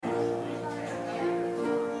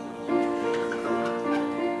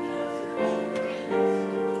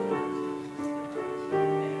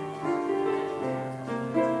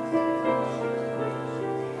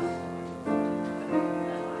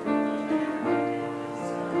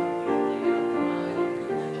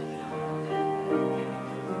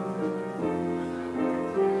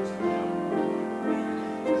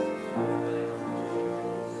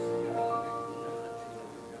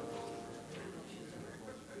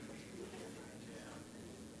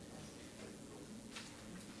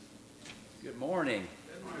morning.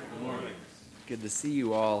 Good morning. Good to see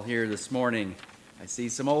you all here this morning. I see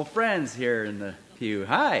some old friends here in the pew.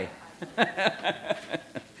 Hi.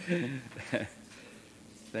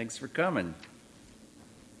 Thanks for coming.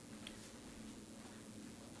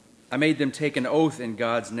 I made them take an oath in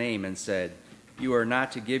God's name and said, "You are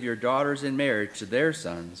not to give your daughters in marriage to their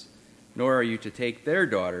sons, nor are you to take their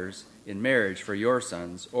daughters in marriage for your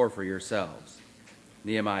sons or for yourselves."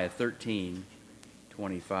 Nehemiah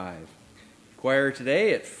 13:25. Choir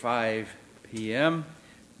today at 5 p.m.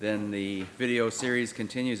 Then the video series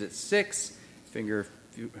continues at 6. Finger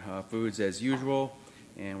foods as usual,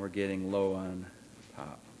 and we're getting low on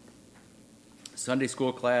pop. Sunday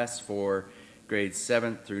school class for grades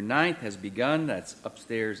 7th through 9th has begun. That's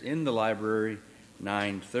upstairs in the library,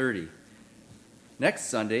 9:30. Next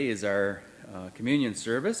Sunday is our communion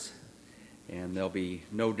service, and there'll be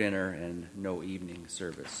no dinner and no evening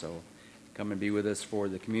service. So come and be with us for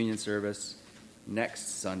the communion service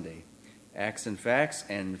next Sunday. Acts and Facts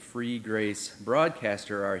and Free Grace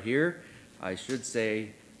Broadcaster are here. I should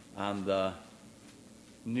say on the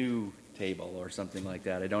new table or something like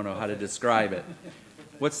that. I don't know how to describe it.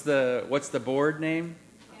 What's the board name?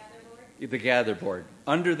 Gather board. The gather board.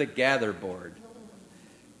 Under the gather board.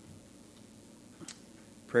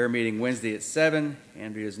 Prayer meeting Wednesday at 7.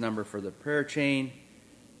 Andrea's number for the prayer chain.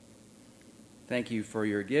 Thank you for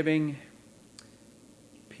your giving.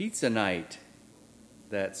 Pizza night.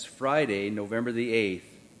 That's Friday, November the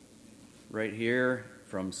 8th. Right here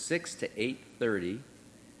from 6 to 8:30.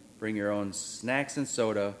 Bring your own snacks and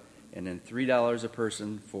soda, and then $3 a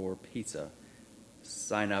person for pizza.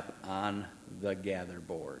 Sign up on the gather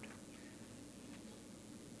board.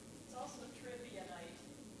 It's also trivia night.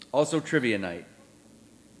 Also trivia night.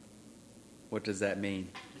 What does that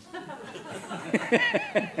mean? Pizza kind of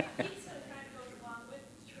goes along with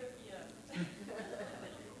trivia.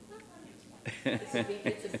 It's a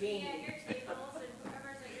game. Yeah, your tables and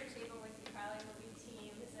whoever's at your table with you probably will be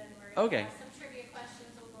teams, and we're going to have some trivia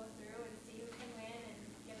questions we'll go through and see who can win and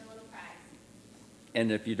get a little prize.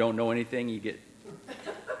 And if you don't know anything, you get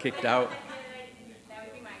kicked out. That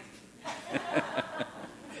would be mine.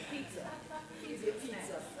 Pizza.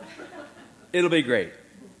 It'll be great.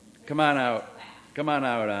 Come on out. Come on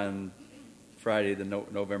out on Friday, the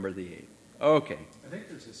November the 8th. Okay. I think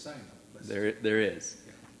there's a sign up. There is.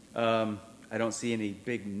 I don't see any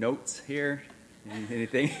big notes here.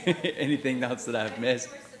 Anything anything else that I've missed?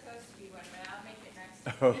 There was supposed to be one, but I'll make it next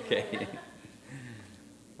week. Okay.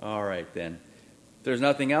 All right, then. If there's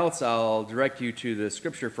nothing else, I'll direct you to the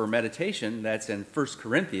scripture for meditation. That's in 1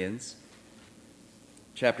 Corinthians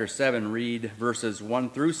chapter 7. Read verses 1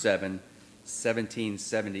 through 7,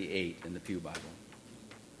 1778 in the Pew Bible.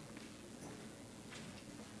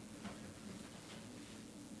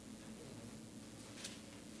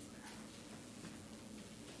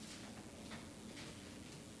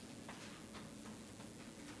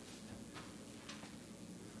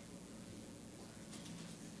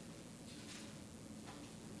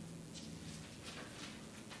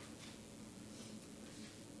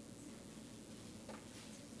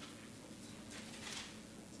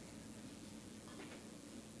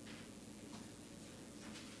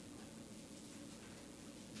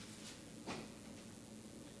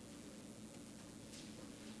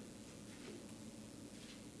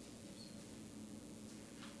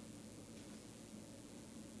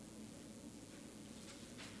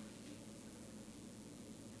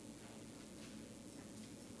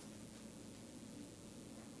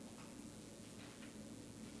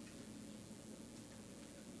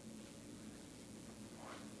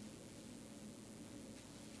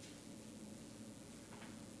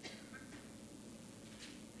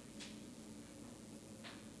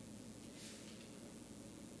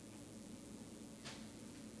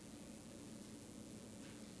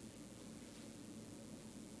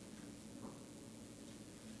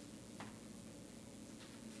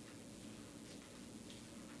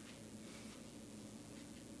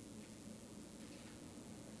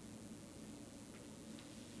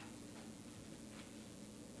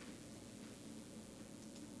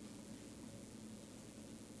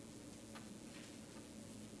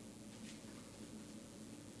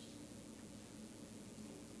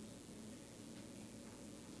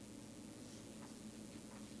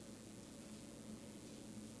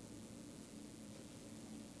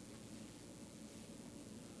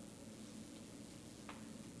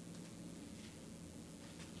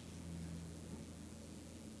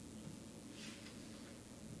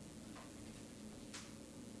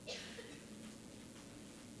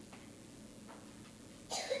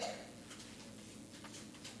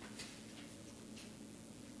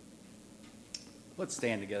 Let's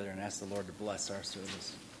stand together and ask the Lord to bless our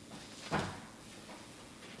service.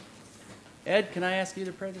 Ed, can I ask you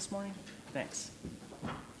to pray this morning? Thanks.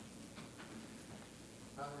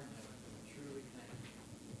 Father in heaven, we truly thank you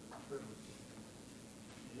for the privilege.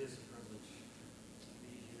 It is a privilege to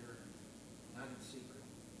be here, not in secret.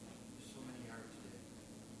 So many are today.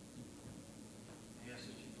 I ask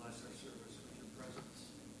that you bless our service with your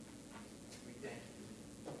presence. We thank you.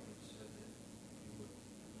 You said that you would.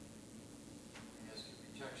 I ask your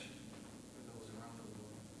protection for those around the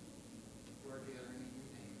world who are gathering in your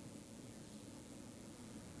name.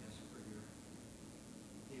 I ask for your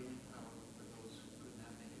healing power for those who could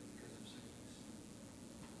not make it because of sickness.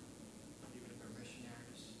 Be with our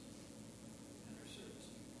missionaries and our service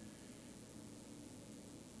people.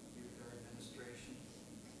 Be with our administration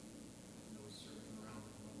and those serving around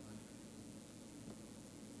the world.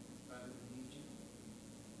 Father, we need you.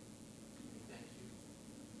 We thank you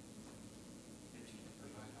that you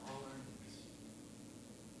provide all our needs.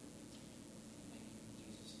 Thank you in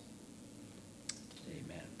Jesus' name.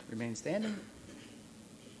 Amen. Remain standing.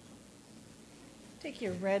 Take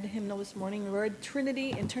your red hymnal this morning, Lord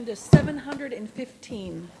Trinity, and turn to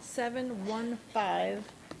 715, 715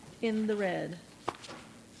 in the red.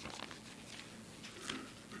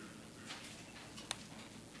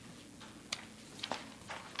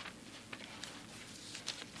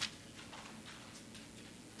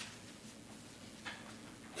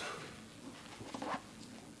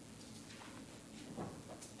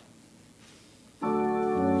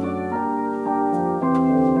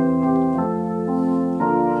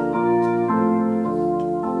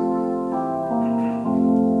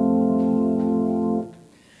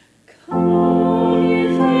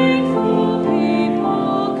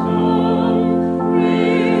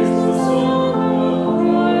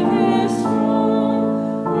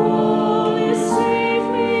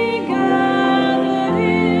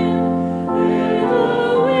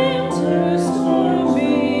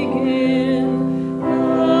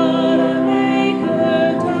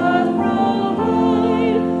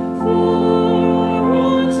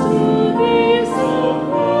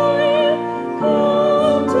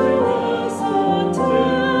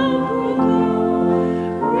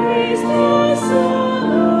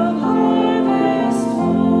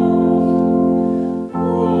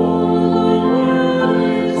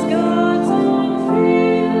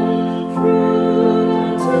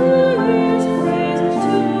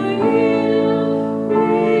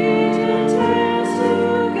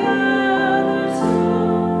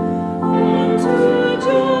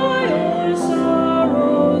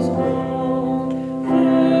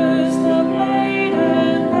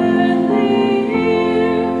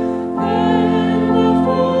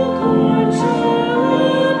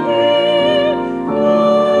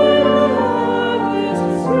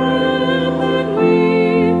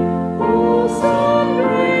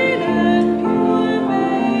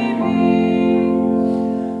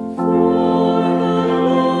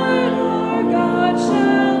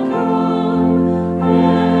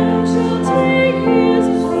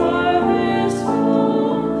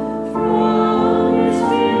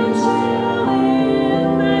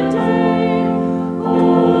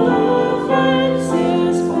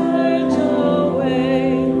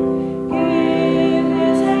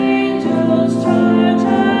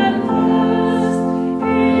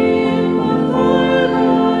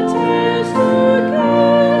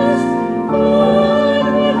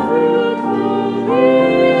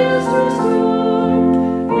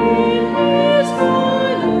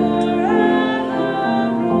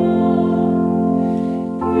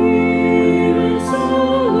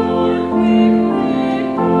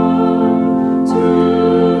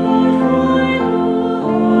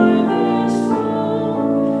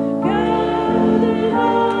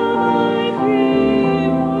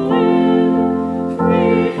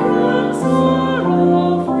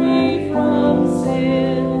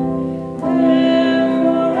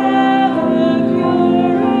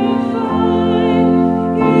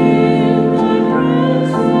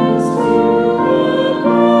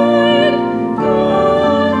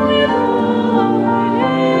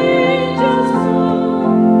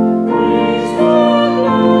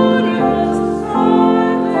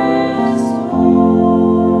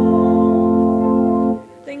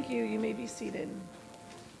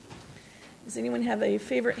 Does anyone have a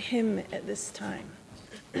favorite hymn at this time?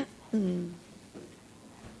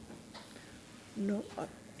 No,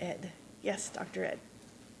 Ed. Yes, Dr. Ed.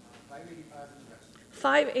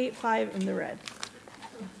 585 in the red.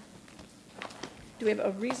 Do we have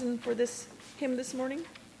a reason for this hymn this morning?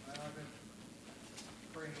 I've been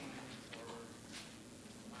praying for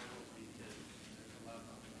my will be his. There's a lot of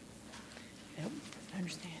Yep.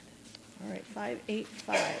 understand. All right,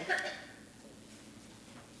 585.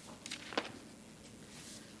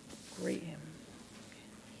 Great hymn.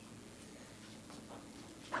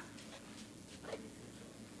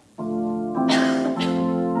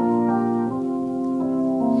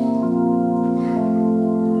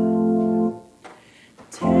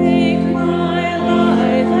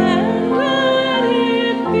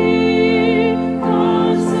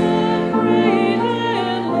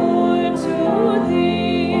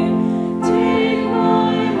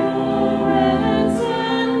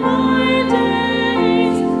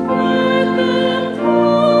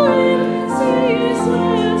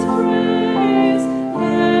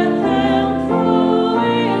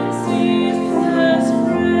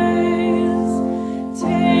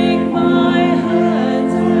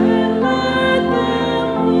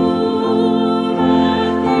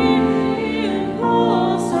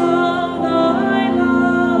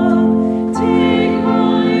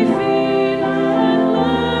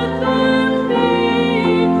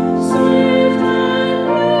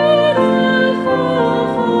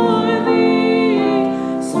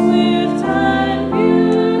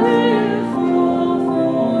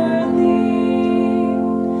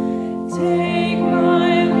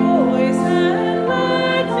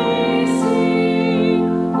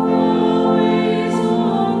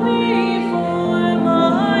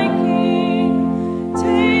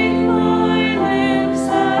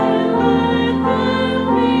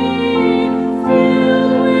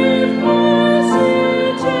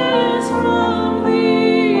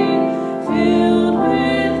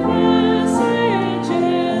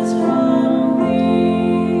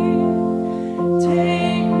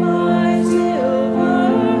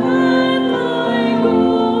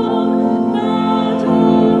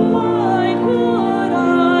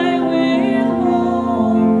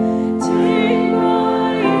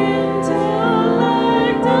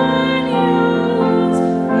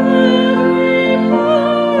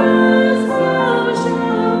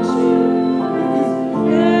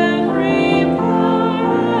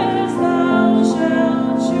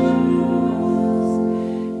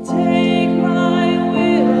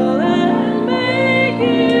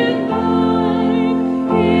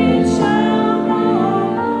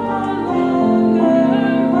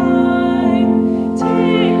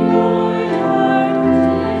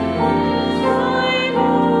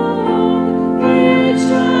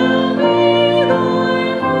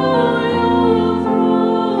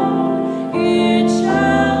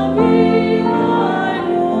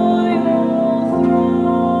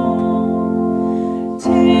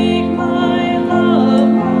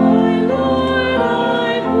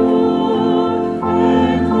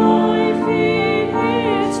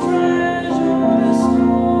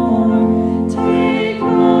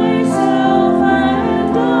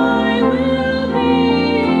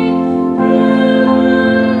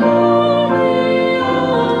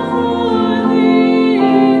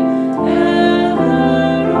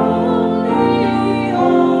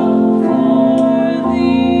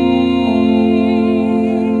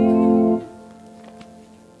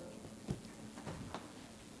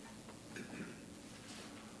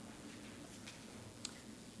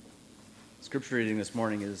 Scripture reading this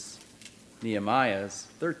morning is Nehemiah's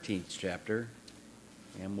 13th chapter,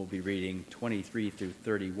 and we'll be reading 23 through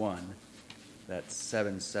 31. That's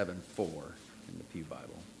 774 in the Pew Bible.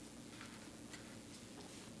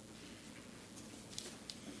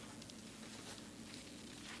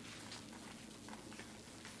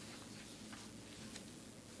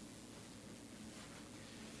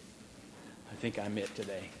 I think I'm it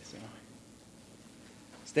today. So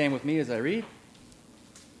stand with me as I read.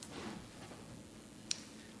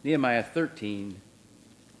 Nehemiah 13,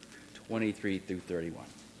 23 through 31.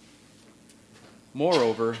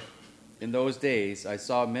 Moreover, in those days I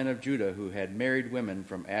saw men of Judah who had married women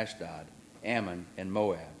from Ashdod, Ammon, and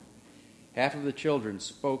Moab. Half of the children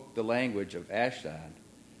spoke the language of Ashdod,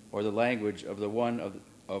 or the language of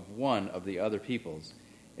one of the other peoples,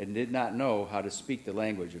 and did not know how to speak the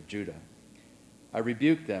language of Judah. I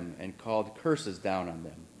rebuked them and called curses down on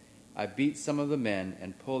them. I beat some of the men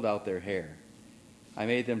and pulled out their hair. I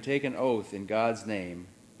made them take an oath in God's name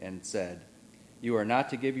and said, "You are not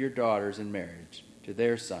to give your daughters in marriage to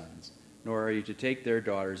their sons, nor are you to take their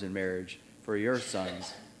daughters in marriage for your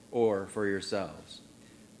sons or for yourselves."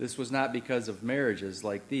 This was not because of marriages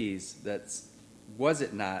like these was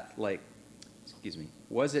it not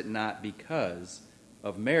because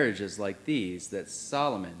of marriages like these that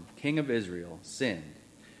Solomon, king of Israel, sinned.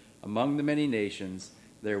 Among the many nations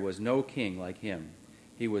there was no king like him.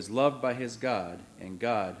 He was loved by his God, and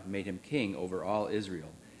God made him king over all Israel.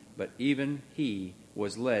 but even he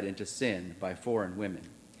was led into sin by foreign women.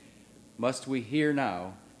 Must we hear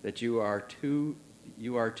now that you are too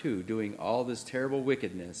doing all this terrible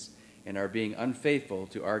wickedness and are being unfaithful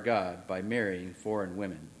to our God by marrying foreign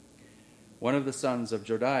women? One of the sons of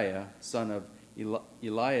Jodiah, son of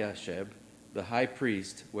Eliashib, the high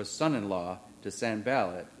priest, was son-in-law to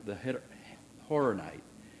Sanballat the Horonite,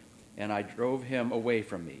 and I drove him away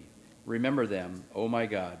from me. Remember them, O my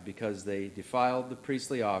God, because they defiled the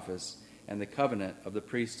priestly office and the covenant of the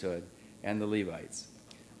priesthood and the Levites.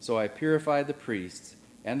 So I purified the priests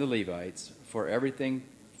and the Levites for everything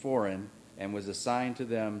foreign, and was assigned to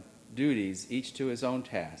them duties, each to his own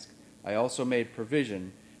task. I also made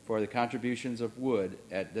provision for the contributions of wood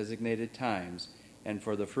at designated times, and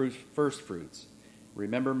for the first fruits.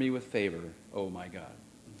 Remember me with favor, O my God.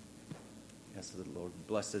 Yes, the Lord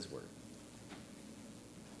bless his word.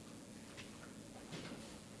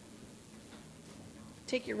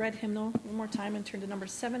 Take your red hymnal one more time and turn to number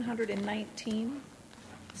 719.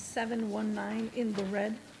 719 in the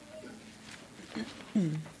red.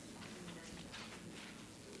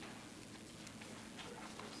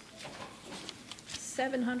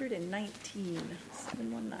 719.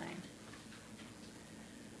 719.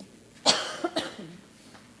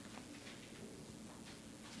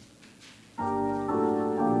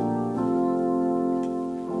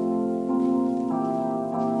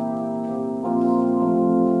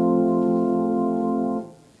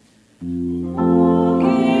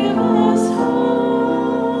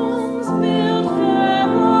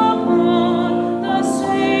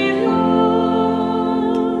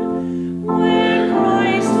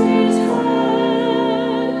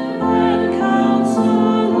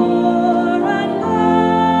 Counsel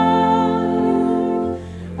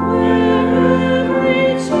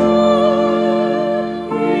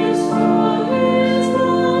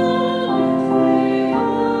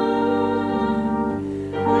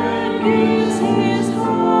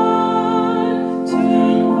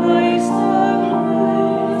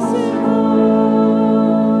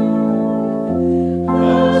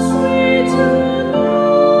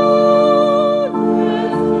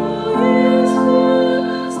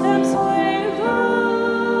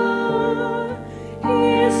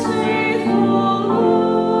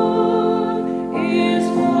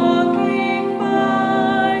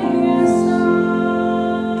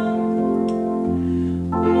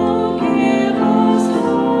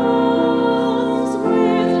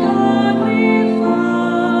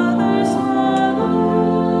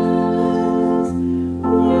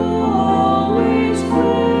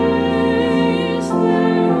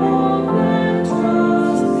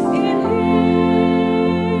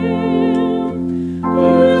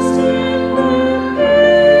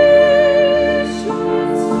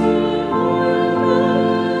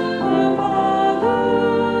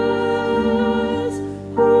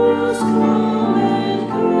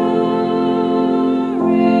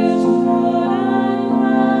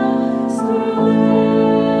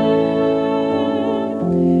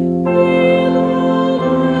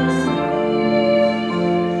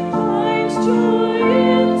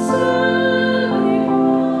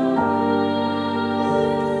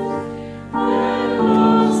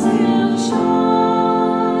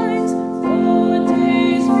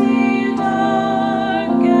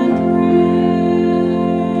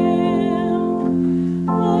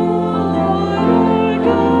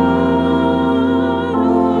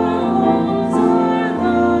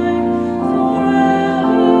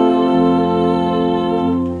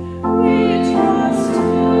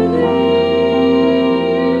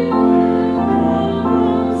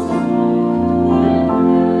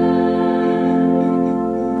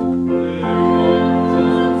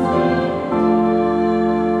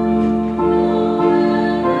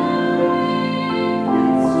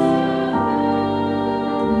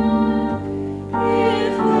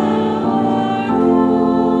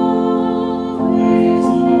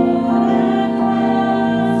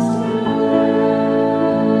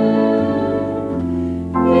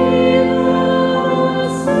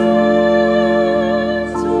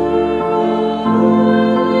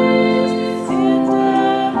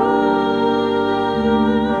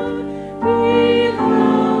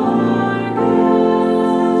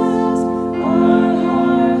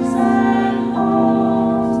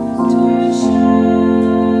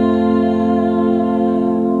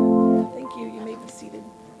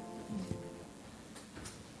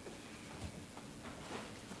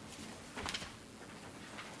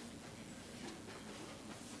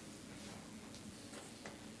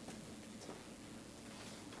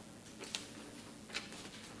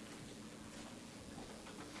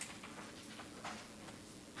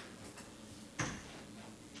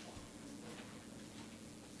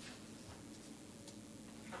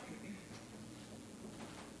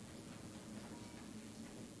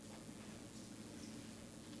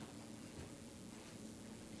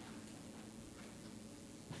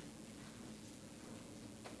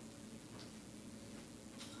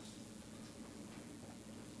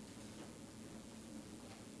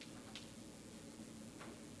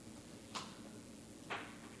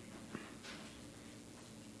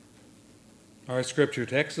Our scripture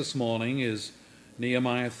text this morning is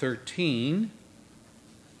Nehemiah 13,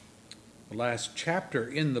 the last chapter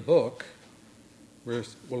in the book. We're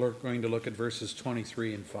going to look at verses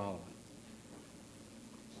 23 and following.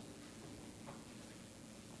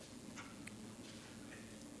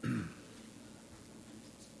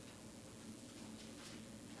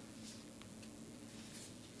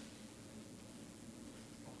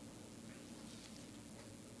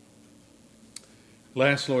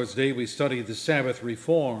 Last Lord's Day, we studied the Sabbath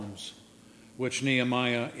reforms which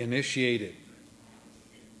Nehemiah initiated.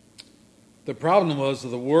 The problem was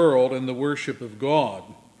the world and the worship of God.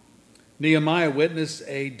 Nehemiah witnessed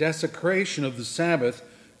a desecration of the Sabbath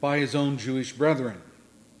by his own Jewish brethren.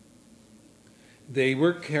 They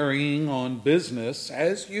were carrying on business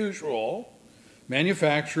as usual,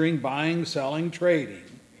 manufacturing, buying, selling, trading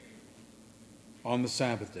on the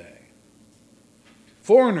Sabbath day.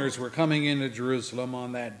 Foreigners were coming into Jerusalem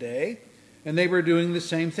on that day, and they were doing the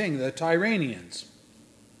same thing, the Tyranians.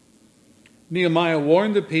 Nehemiah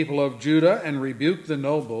warned the people of Judah and rebuked the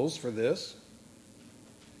nobles for this.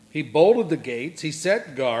 He bolted the gates, he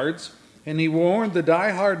set guards, and he warned the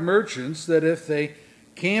die-hard merchants that if they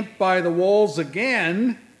camped by the walls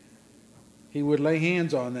again, he would lay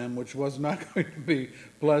hands on them, which was not going to be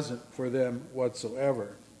pleasant for them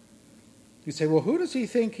whatsoever. You say, well, who does he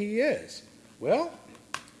think he is? Well,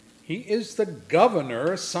 he is the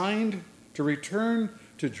governor assigned to return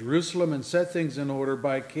to Jerusalem and set things in order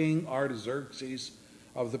by King Artaxerxes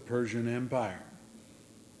of the Persian Empire.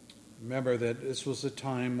 Remember that this was a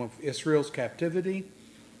time of Israel's captivity,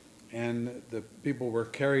 and the people were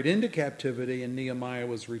carried into captivity, and Nehemiah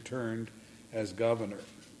was returned as governor.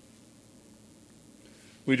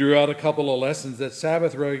 We drew out a couple of lessons that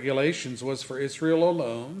Sabbath regulations was for Israel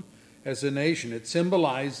alone as a nation. It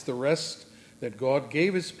symbolized the rest that God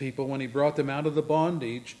gave his people when he brought them out of the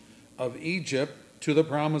bondage of Egypt to the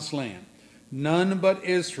promised land. None but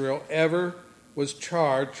Israel ever was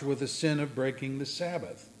charged with the sin of breaking the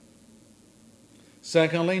Sabbath.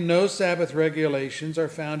 Secondly, no Sabbath regulations are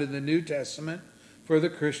found in the New Testament for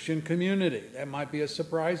the Christian community. That might be a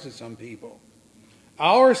surprise to some people.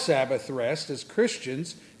 Our Sabbath rest as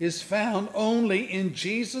Christians is found only in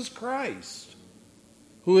Jesus Christ,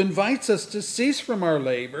 who invites us to cease from our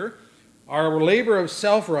labor of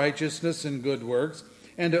self-righteousness and good works,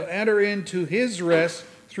 and to enter into his rest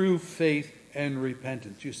through faith and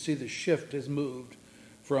repentance. You see, the shift has moved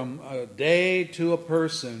from a day to a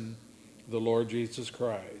person, the Lord Jesus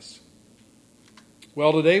Christ.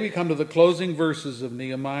 Well, today we come to the closing verses of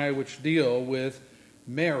Nehemiah, which deal with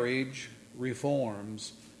marriage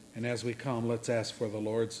reforms. And as we come, let's ask for the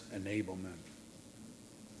Lord's enablement.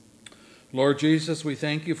 Lord Jesus, we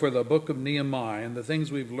thank you for the book of Nehemiah and the things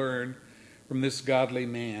we've learned from this godly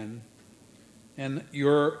man and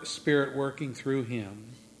your Spirit working through him.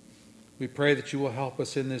 We pray that you will help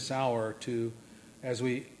us in this hour to, as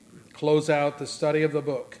we close out the study of the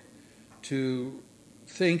book, to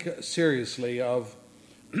think seriously of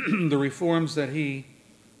the reforms that he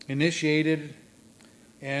initiated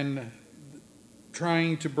and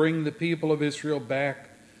trying to bring the people of Israel back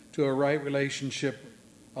to a right relationship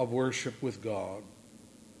of worship with God.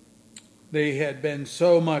 They had been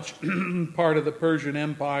so much part of the Persian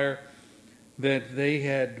Empire that they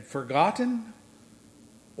had forgotten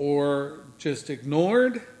or just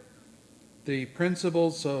ignored the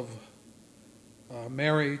principles of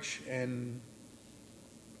marriage and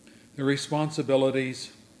the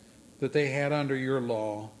responsibilities that they had under your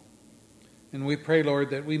law. And we pray, Lord,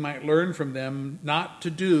 that we might learn from them not to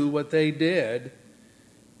do what they did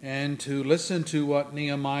and to listen to what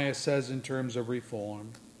Nehemiah says in terms of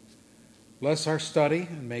reform. Bless our study,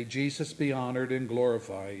 and may Jesus be honored and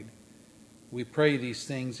glorified. We pray these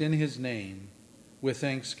things in his name with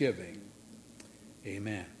thanksgiving.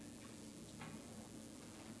 Amen.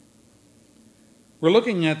 We're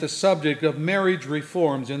looking at the subject of marriage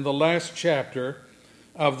reforms in the last chapter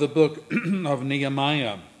of the book of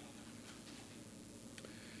Nehemiah.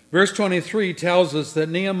 Verse 23 tells us that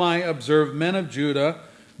Nehemiah observed men of Judah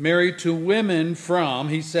married to women from,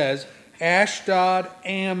 he says, Ashdod,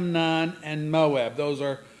 Ammon, and Moab. Those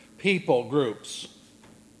are people groups.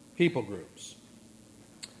 People groups.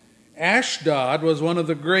 Ashdod was one of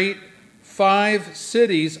the great 5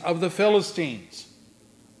 cities of the Philistines.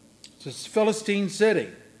 It's a Philistine city.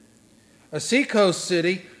 A seacoast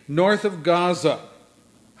city north of Gaza.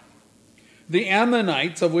 The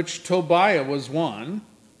Ammonites, of which Tobiah was one,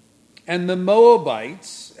 and the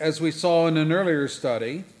Moabites, as we saw in an earlier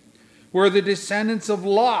study, were the descendants of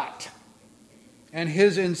Lot and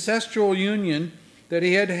his ancestral union that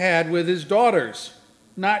he had had with his daughters.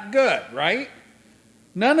 Not good, right?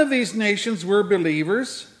 None of these nations were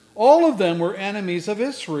believers. All of them were enemies of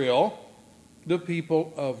Israel, the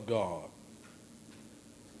people of God.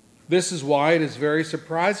 This is why it is very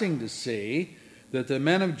surprising to see that the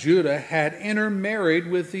men of Judah had intermarried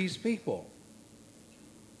with these people.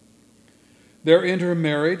 Their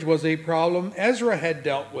intermarriage was a problem Ezra had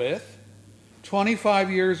dealt with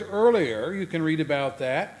 25 years earlier. You can read about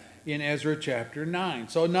that in Ezra chapter 9.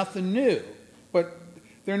 So nothing new. But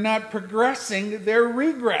they're not progressing, they're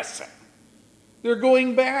regressing. They're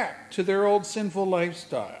going back to their old sinful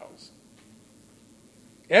lifestyles.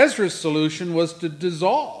 Ezra's solution was to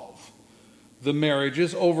dissolve the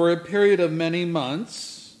marriages over a period of many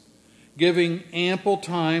months, giving ample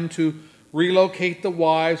time to relocate the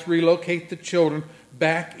wives, relocate the children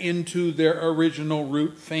back into their original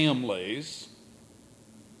root families.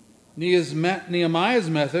 Nehemiah's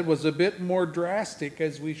method was a bit more drastic,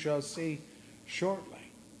 as we shall see shortly.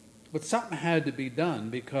 But something had to be done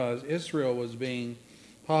because Israel was being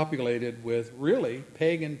populated with really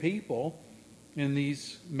pagan people in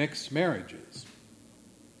these mixed marriages.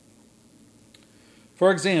 For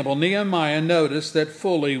example, Nehemiah noticed that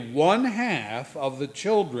fully 1/2 of the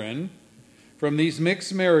children from these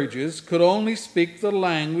mixed marriages could only speak the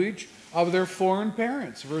language of their foreign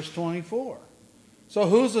parents, verse 24. So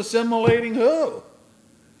who's assimilating who?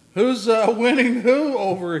 Who's winning who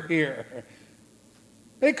over here?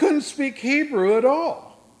 They couldn't speak Hebrew at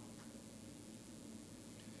all.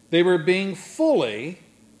 They were being fully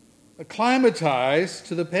acclimatized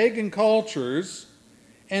to the pagan cultures,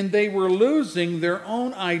 and they were losing their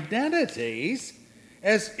own identities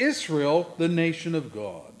as Israel, the nation of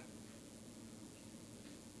God.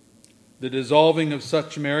 The dissolving of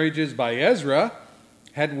such marriages by Ezra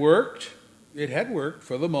had worked. It had worked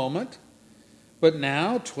for the moment. But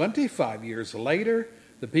now, 25 years later,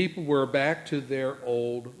 the people were back to their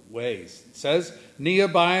old ways. It says,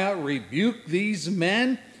 Nehemiah rebuked these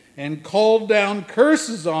men and called down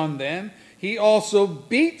curses on them. He also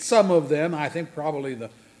beat some of them, I think probably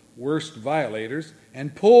the worst violators,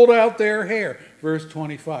 and pulled out their hair. Verse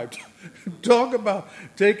 25. Talk about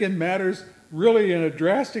taking matters really in a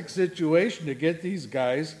drastic situation to get these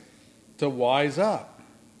guys to wise up.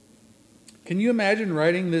 Can you imagine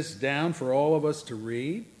writing this down for all of us to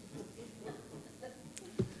read?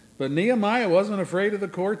 But Nehemiah wasn't afraid of the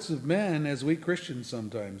courts of men, as we Christians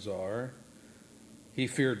sometimes are. He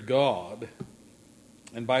feared God.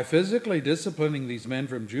 And by physically disciplining these men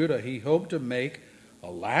from Judah, he hoped to make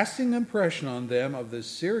a lasting impression on them of the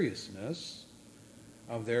seriousness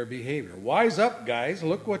of their behavior. Wise up, guys.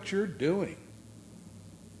 Look what you're doing.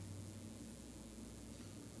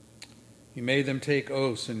 He made them take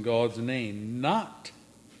oaths in God's name not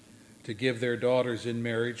to give their daughters in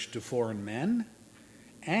marriage to foreign men,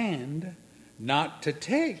 and not to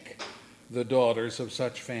take the daughters of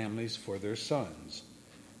such families for their sons.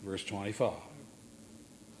 Verse 25.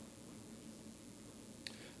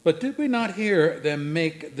 But did we not hear them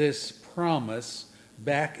make this promise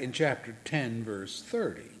back in chapter 10, verse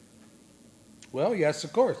 30? Well, yes,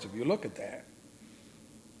 of course, if you look at that.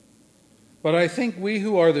 But I think we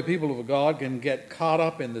who are the people of God can get caught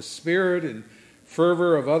up in the spirit and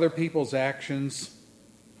fervor of other people's actions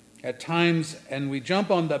at times, and we jump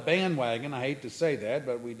on the bandwagon. I hate to say that,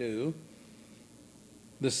 but we do.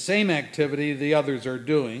 The same activity the others are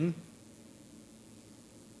doing.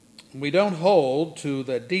 We don't hold to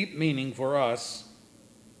the deep meaning for us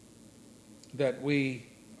that we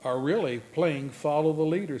are really playing follow the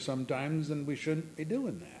leader sometimes, and we shouldn't be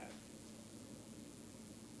doing that.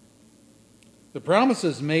 The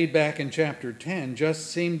promises made back in chapter 10 just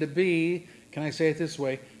seem to be, can I say it this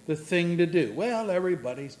way, the thing to do. Well,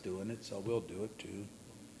 everybody's doing it, so we'll do it too.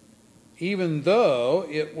 Even though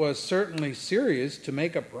it was certainly serious to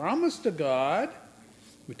make a promise to God,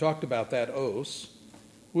 we talked about that oath,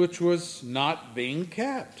 which was not being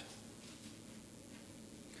kept.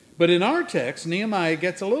 But in our text, Nehemiah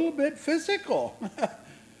gets a little bit physical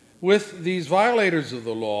with these violators of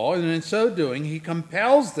the law, and in so doing, he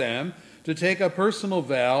compels them to take a personal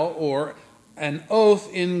vow or an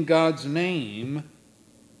oath in God's name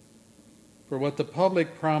for what the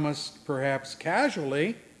public promised perhaps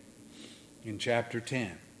casually in chapter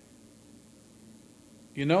 10.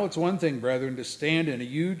 You know, it's one thing, brethren, to stand in a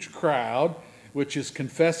huge crowd which is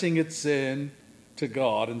confessing its sin to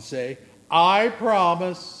God and say, I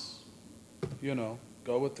promise,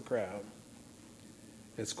 go with the crowd.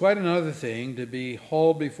 It's quite another thing to be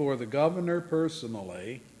hauled before the governor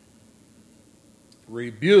personally,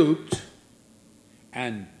 rebuked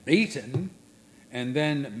and beaten, and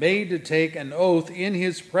then made to take an oath in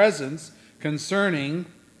his presence concerning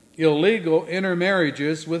illegal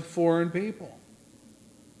intermarriages with foreign people.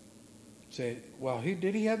 Say, well,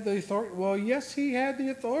 did he have the authority? Well, yes, he had the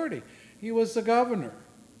authority. He was the governor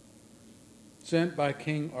sent by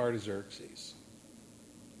King Artaxerxes.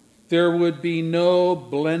 There would be no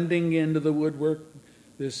blending into the woodwork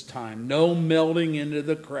this time, no melding into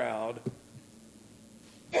the crowd.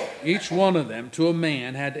 Each one of them, to a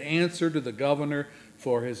man, had to answer to the governor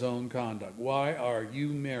for his own conduct. Why are you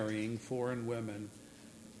marrying foreign women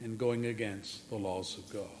and going against the laws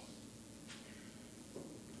of God?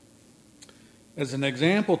 As an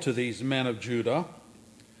example to these men of Judah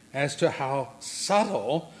as to how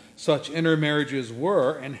subtle such intermarriages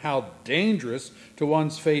were and how dangerous to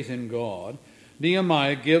one's faith in God,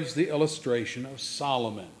 Nehemiah gives the illustration of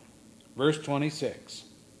Solomon. Verse 26.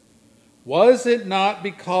 Was it not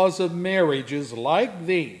because of marriages like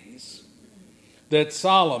these that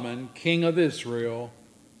Solomon, king of Israel,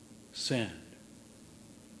 sinned?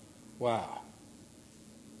 Wow.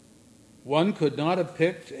 One could not have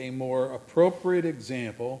picked a more appropriate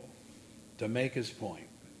example to make his point.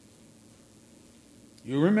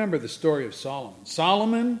 You remember the story of Solomon.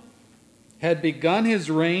 Solomon had begun his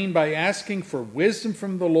reign by asking for wisdom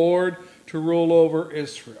from the Lord to rule over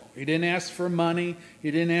Israel. He didn't ask for money.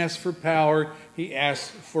 He didn't ask for power. He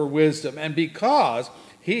asked for wisdom. And because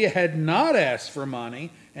he had not asked for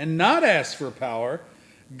money and not asked for power,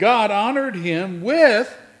 God honored him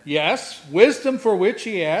with, yes, wisdom for which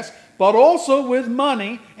he asked, but also with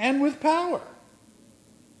money and with power.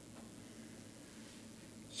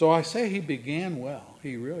 So I say he began well.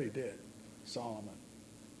 He really did, Solomon.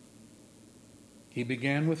 He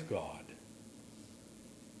began with God.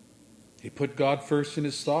 He put God first in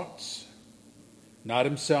his thoughts, not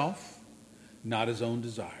himself, not his own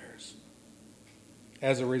desires.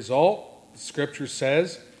 As a result, the scripture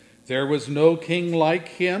says, there was no king like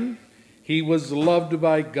him. He was loved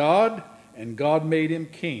by God, and God made him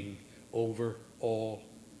king over all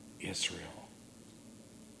Israel.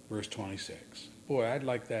 Verse 26. Boy, I'd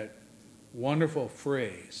like that wonderful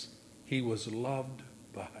phrase. He was loved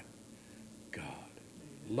by God.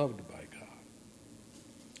 Loved by God.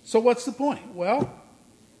 So what's the point? Well,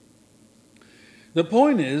 the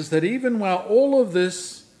point is that even while all of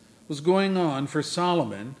this was going on for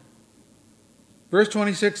Solomon, verse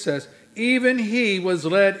 26 says, even he was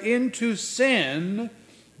led into sin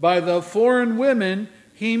by the foreign women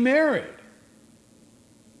he married.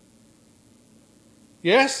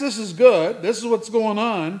 Yes, this is good. This is what's going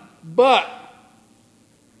on. But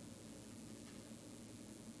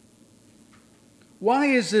why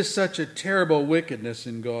is this such a terrible wickedness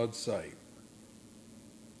in God's sight?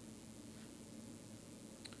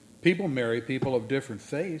 People marry people of different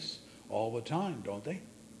faiths all the time, don't they?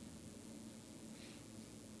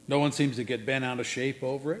 No one seems to get bent out of shape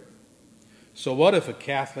over it. So what if a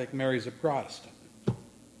Catholic marries a Protestant?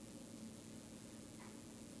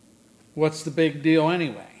 What's the big deal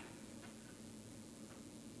anyway?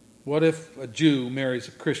 What if a Jew marries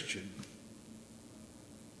a Christian?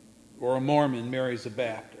 Or a Mormon marries a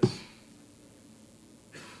Baptist?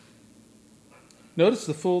 Notice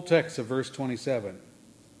the full text of verse 27.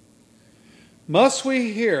 Must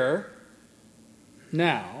we hear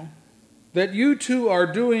now that you two are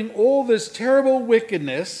doing all this terrible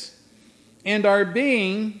wickedness and are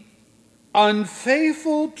being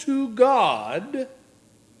unfaithful to God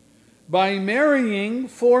by marrying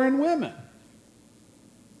foreign women?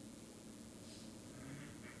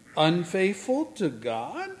 Unfaithful to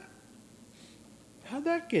God? How'd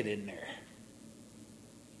that get in there?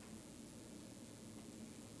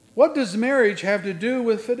 What does marriage have to do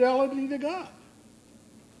with fidelity to God?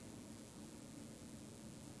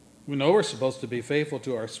 We know we're supposed to be faithful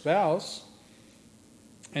to our spouse,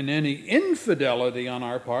 and any infidelity on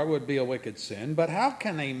our part would be a wicked sin. But how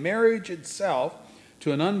can a marriage itself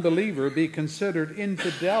to an unbeliever be considered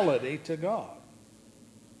infidelity to God?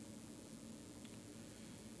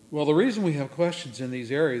 Well, the reason we have questions in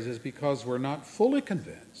these areas is because we're not fully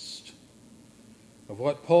convinced of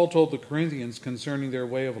what Paul told the Corinthians concerning their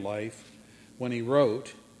way of life when he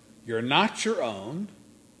wrote, "You're not your own.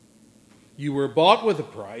 You were bought with a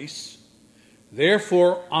price.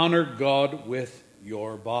 Therefore, honor God with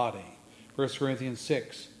your body." 1 Corinthians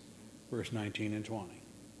 6, verse 19 and 20.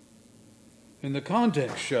 And the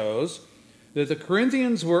context shows that the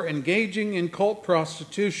Corinthians were engaging in cult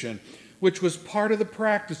prostitution, which was part of the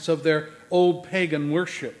practice of their old pagan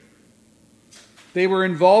worship. They were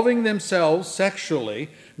involving themselves sexually,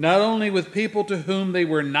 not only with people to whom they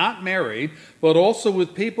were not married, but also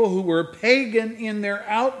with people who were pagan in their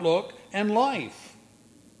outlook and life.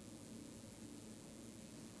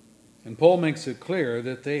 And Paul makes it clear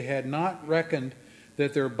that they had not reckoned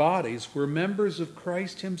that their bodies were members of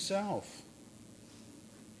Christ himself.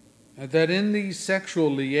 that in these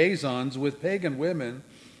sexual liaisons with pagan women,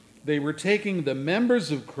 they were taking the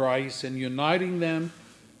members of Christ and uniting them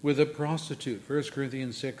with a prostitute. 1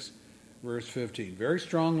 Corinthians 6, verse 15. Very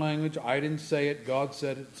strong language. I didn't say it. God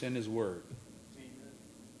said it. It's in His Word. Amen.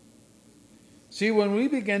 See, when we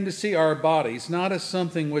begin to see our bodies not as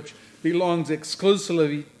something which belongs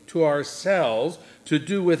exclusively to ourselves to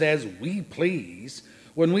do with as we please,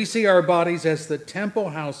 when we see our bodies as the temple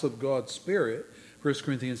house of God's Spirit, 1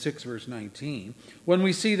 Corinthians 6, verse 19, when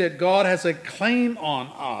we see that God has a claim on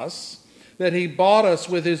us, that He bought us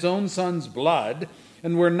with His own Son's blood,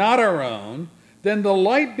 and we're not our own, then the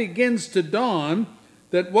light begins to dawn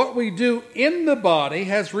that what we do in the body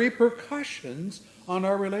has repercussions on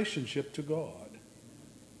our relationship to God.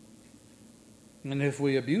 And if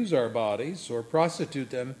we abuse our bodies or prostitute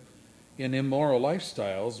them in immoral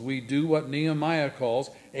lifestyles, we do what Nehemiah calls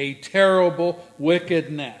a terrible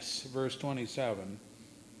wickedness, verse 27.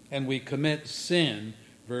 And we commit sin,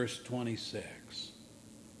 verse 26.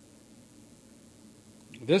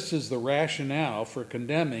 This is the rationale for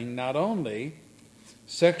condemning not only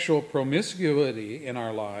sexual promiscuity in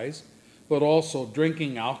our lives, but also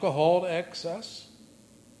drinking alcohol to excess,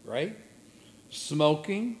 right?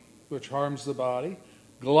 Smoking, which harms the body,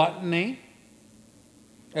 gluttony,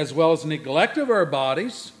 as well as neglect of our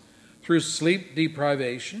bodies through sleep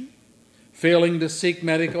deprivation, failing to seek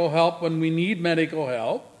medical help when we need medical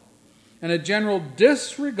help, and a general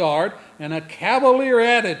disregard and a cavalier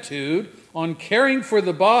attitude on caring for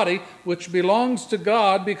the body which belongs to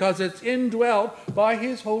God because it's indwelt by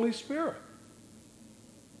His Holy Spirit.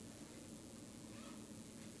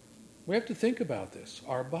 We have to think about this.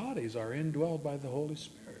 Our bodies are indwelled by the Holy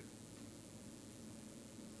Spirit.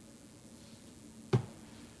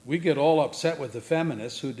 We get all upset with the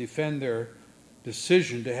feminists who defend their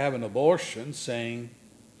decision to have an abortion, saying,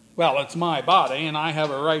 well, it's my body and I have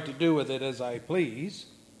a right to do with it as I please.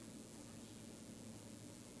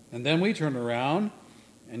 And then we turn around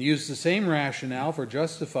and use the same rationale for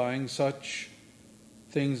justifying such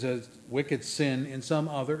things as wicked sin in some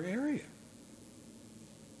other area.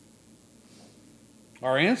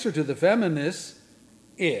 Our answer to the feminists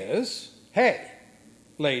is, hey,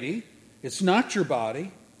 lady, it's not your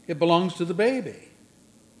body. It belongs to the baby.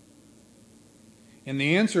 And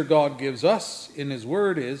the answer God gives us in His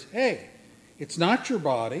Word is, hey, it's not your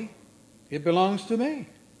body. It belongs to me.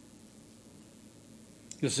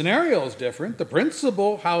 The scenario is different. The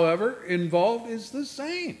principle, however, involved is the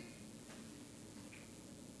same.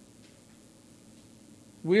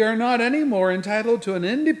 We are not any more entitled to an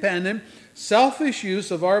independent, selfish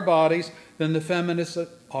use of our bodies than the feminists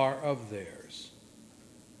are of theirs.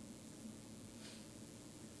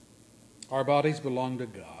 Our bodies belong to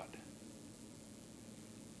God.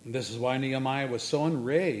 And this is why Nehemiah was so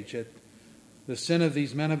enraged at the sin of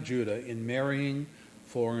these men of Judah in marrying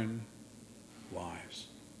foreign wives.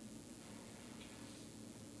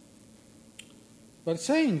 But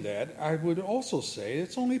saying that, I would also say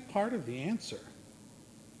it's only part of the answer.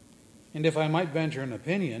 And if I might venture an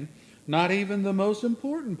opinion, not even the most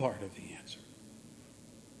important part of the answer.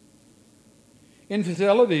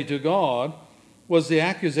 Infidelity to God was the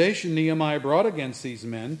accusation Nehemiah brought against these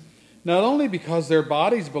men, not only because their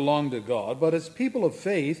bodies belonged to God, but as people of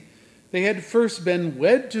faith, they had first been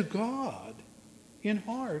wed to God in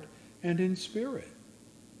heart and in spirit.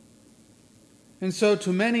 And so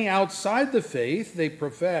to many outside the faith, they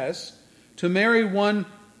profess to marry one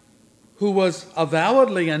who was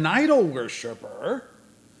avowedly an idol worshiper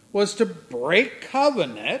was to break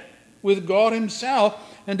covenant with God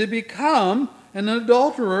Himself and to become an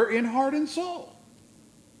adulterer in heart and soul.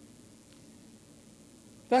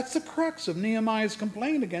 That's the crux of Nehemiah's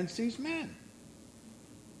complaint against these men.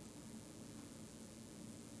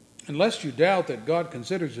 Unless you doubt that God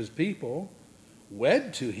considers His people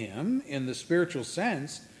wed to Him in the spiritual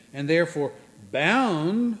sense and therefore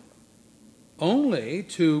bound only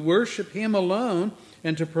to worship Him alone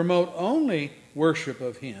and to promote only worship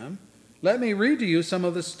of Him, let me read to you some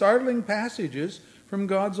of the startling passages from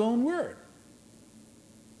God's own Word.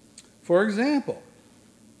 For example,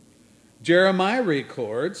 Jeremiah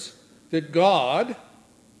records that God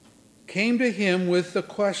came to him with the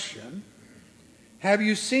question, have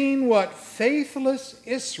you seen what faithless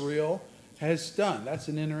Israel has done? That's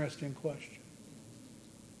an interesting question.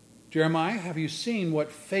 Jeremiah, have you seen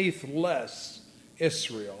what faithless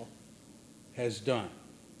Israel has done?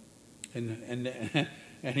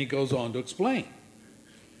 And he goes on to explain.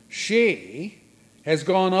 She has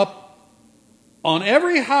gone up on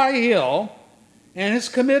every high hill and has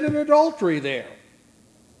committed adultery there.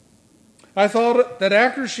 I thought that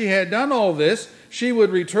after she had done all this, she would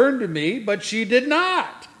return to me, but she did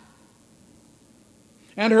not.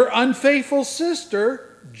 And her unfaithful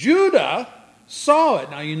sister, Judah, saw it.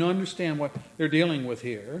 Now you understand what they're dealing with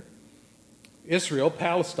here. Israel,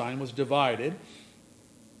 Palestine, was divided,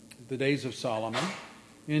 the days of Solomon,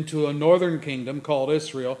 into a northern kingdom called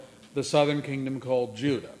Israel, the southern kingdom called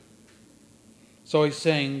Judah. So he's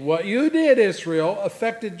saying, what you did, Israel,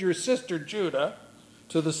 affected your sister Judah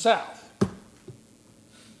to the south.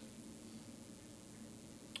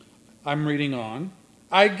 I'm reading on.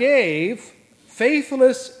 I gave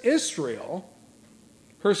faithless Israel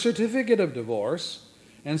her certificate of divorce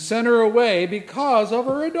and sent her away because of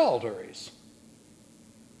her adulteries.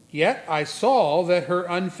 Yet I saw that her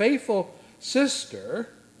unfaithful sister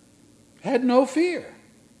had no fear.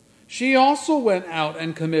 She also went out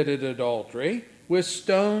and committed adultery with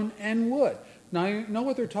stone and wood. Now you know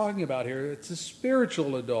what they're talking about here. It's a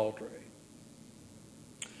spiritual adultery.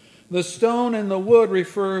 The stone and the wood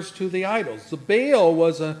refers to the idols. The Baal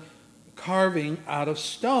was a carving out of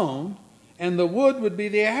stone, and the wood would be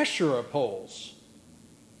the Asherah poles,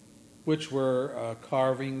 which were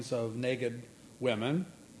carvings of naked women.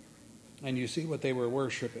 And you see what they were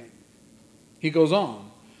worshiping. He goes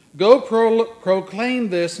on. Go proclaim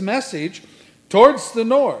this message towards the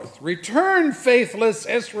north. Return, faithless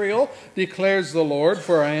Israel, declares the Lord,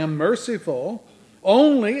 for I am merciful.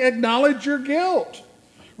 Only acknowledge your guilt.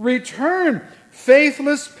 Return,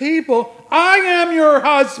 faithless people, I am your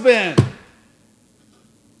husband.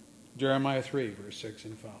 Jeremiah 3, verse 6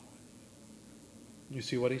 and following. You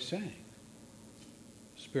see what he's saying.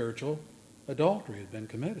 Spiritual adultery has been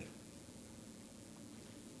committed.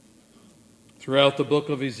 Throughout the book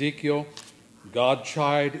of Ezekiel, God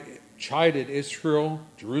chided Israel,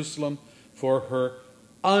 Jerusalem, for her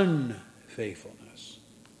unfaithfulness.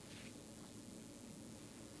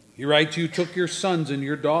 He writes, you took your sons and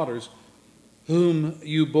your daughters, whom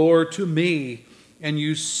you bore to me, and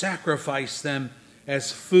you sacrificed them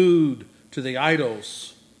as food to the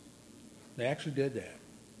idols. They actually did that.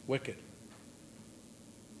 Wicked.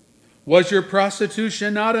 Was your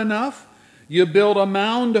prostitution not enough? You built a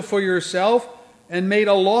mound for yourself and made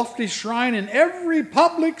a lofty shrine in every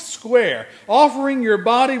public square, offering your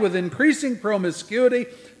body with increasing promiscuity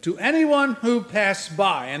to anyone who passed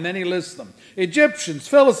by. And then he lists them. Egyptians,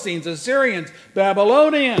 Philistines, Assyrians,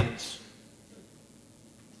 Babylonians.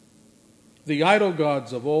 The idol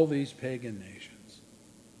gods of all these pagan nations.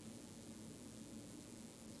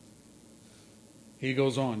 He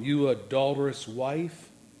goes on, you adulterous wife,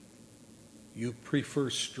 you prefer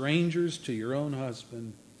strangers to your own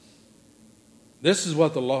husband. This is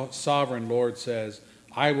what the sovereign Lord says,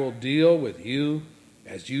 I will deal with you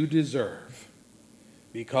as you deserve,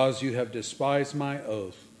 because you have despised my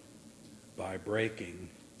oath by breaking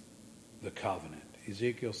the covenant.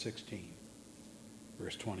 Ezekiel 16,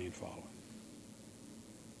 verse 20 and following.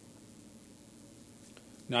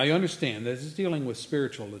 Now you understand this is dealing with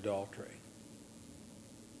spiritual adultery.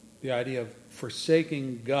 The idea of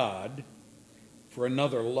forsaking God for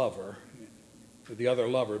another lover, the other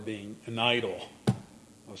lover being an idol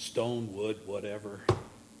of stone, wood, whatever.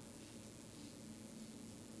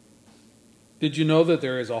 Did you know that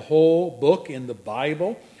there is a whole book in the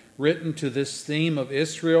Bible written to this theme of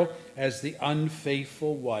Israel as the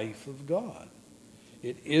unfaithful wife of God?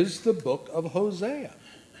 It is the book of Hosea.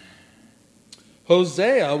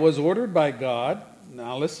 Hosea was ordered by God,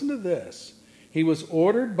 now listen to this, he was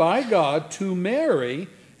ordered by God to marry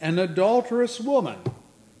an adulterous woman,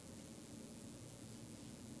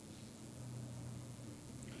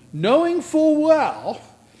 knowing full well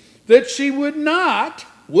that she would not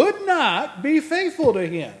be faithful to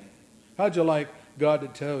him. How'd you like God to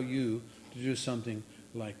tell you to do something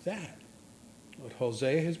like that? But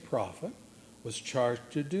Hosea, his prophet, was charged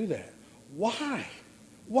to do that. Why?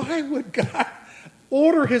 Why would God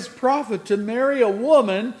order his prophet to marry a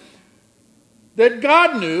woman that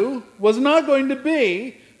God knew was not going to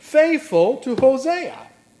be faithful to Hosea?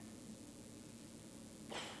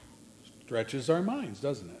 Stretches our minds,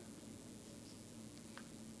 doesn't it?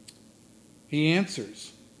 He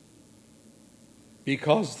answers,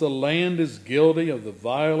 because the land is guilty of the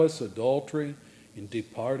vilest adultery in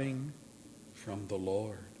departing from the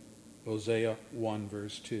Lord. Hosea 1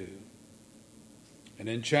 verse 2. And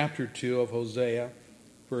in chapter 2 of Hosea,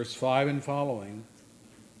 verse 5 and following,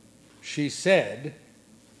 she said,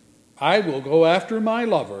 I will go after my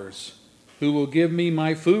lovers, who will give me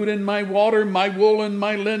my food and my water, my wool and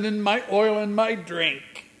my linen, my oil and my drink.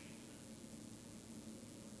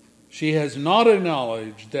 She has not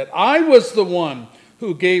acknowledged that I was the one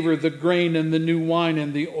who gave her the grain and the new wine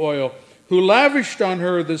and the oil, who lavished on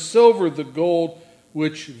her the silver, the gold,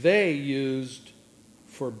 which they used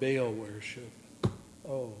for Baal worship.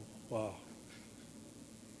 Oh, wow.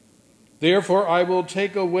 Therefore I will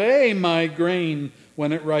take away my grain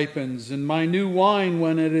when it ripens, and my new wine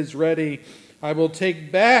when it is ready. I will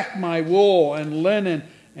take back my wool and linen,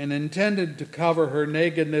 and intended to cover her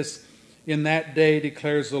nakedness. In that day,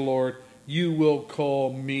 declares the Lord, you will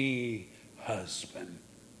call me husband.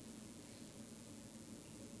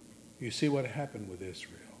 You see what happened with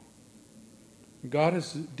Israel. God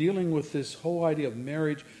is dealing with this whole idea of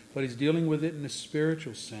marriage, but he's dealing with it in a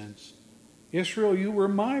spiritual sense. Israel, you were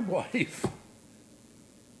my wife.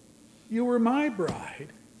 You were my bride.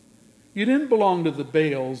 You didn't belong to the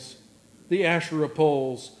Baals, the Asherah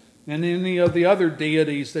poles, and any of the other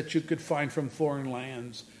deities that you could find from foreign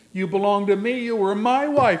lands. You belonged to me. You were my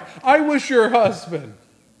wife. I was your husband.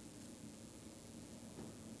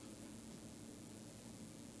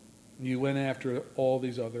 You went after all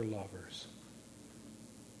these other lovers.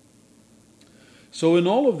 So in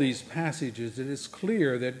all of these passages, it is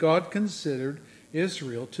clear that God considered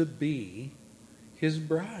Israel to be his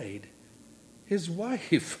bride, his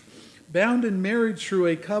wife, bound in marriage through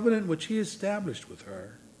a covenant which he established with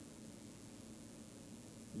her.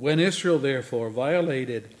 When Israel, therefore,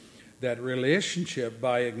 violated that relationship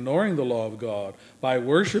by ignoring the law of God, by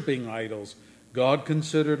worshiping idols, God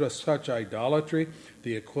considered such idolatry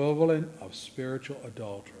the equivalent of spiritual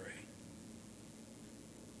adultery.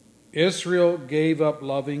 Israel gave up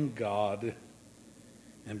loving God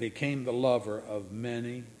and became the lover of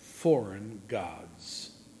many foreign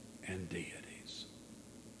gods and deities.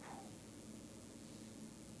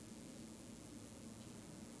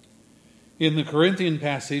 In the Corinthian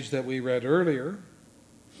passage that we read earlier,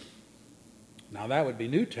 now that would be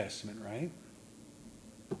New Testament, right?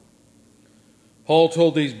 Paul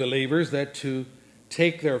told these believers that to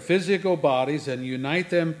take their physical bodies and unite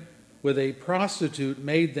them with a prostitute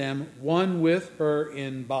made them one with her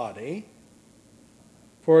in body.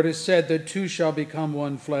 For it is said that two shall become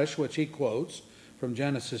one flesh, which he quotes from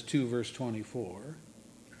Genesis 2, verse 24.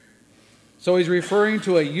 So he's referring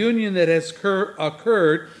to a union that has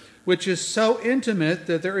occurred, which is so intimate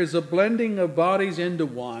that there is a blending of bodies into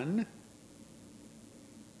one.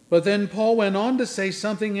 But then Paul went on to say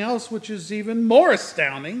something else which is even more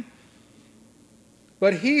astounding.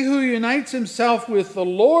 But he who unites himself with the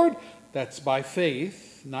Lord, that's by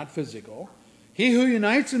faith, not physical. He who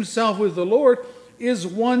unites himself with the Lord is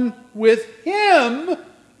one with him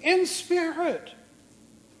in spirit.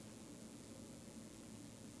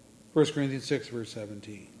 1 Corinthians 6, verse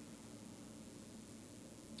 17.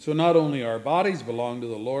 So not only our bodies belong to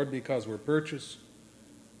the Lord because we're purchased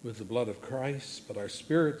with the blood of Christ, but our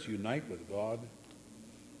spirits unite with God,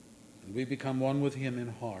 and we become one with him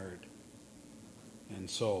in heart and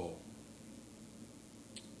soul.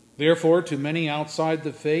 Therefore, to many outside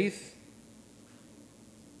the faith,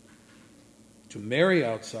 to marry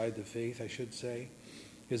outside the faith, I should say,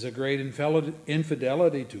 is a great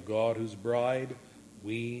infidelity to God, whose bride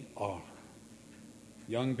we are.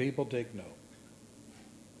 Young people, take note.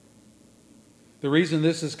 The reason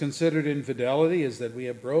this is considered infidelity is that we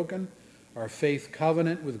have broken our faith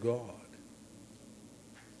covenant with God.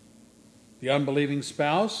 The unbelieving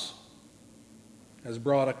spouse has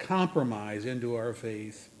brought a compromise into our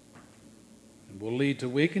faith and will lead to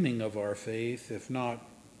weakening of our faith, if not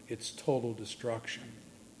its total destruction.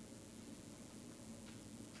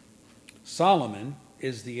 Solomon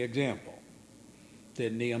is the example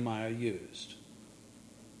that Nehemiah used.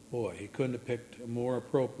 Boy, he couldn't have picked a more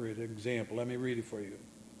appropriate example. Let me read it for you.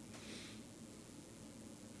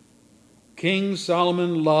 King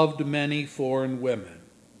Solomon loved many foreign women.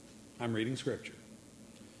 I'm reading scripture.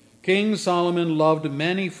 King Solomon loved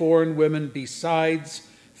many foreign women besides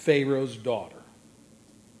Pharaoh's daughter.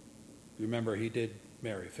 Remember, he did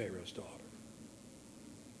marry Pharaoh's daughter.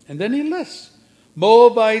 And then he lists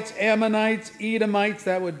Moabites, Ammonites, Edomites,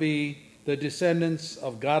 that would be the descendants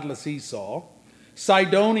of godless Esau.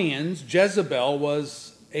 Sidonians, Jezebel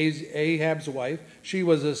was Ahab's wife. She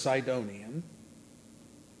was a Sidonian.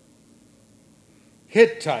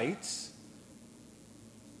 Hittites,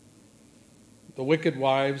 the wicked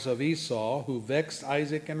wives of Esau who vexed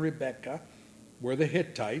Isaac and Rebekah, were the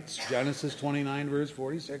Hittites. Genesis 29, verse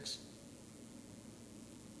 46.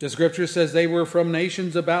 The scripture says they were from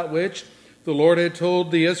nations about which the Lord had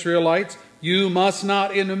told the Israelites, you must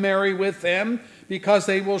not intermarry with them, because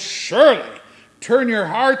they will surely turn your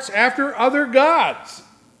hearts after other gods.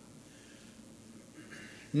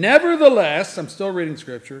 Nevertheless, I'm still reading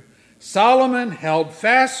scripture, Solomon held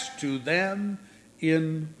fast to them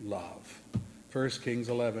in love. 1 Kings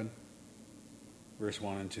 11, verse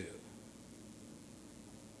 1 and 2.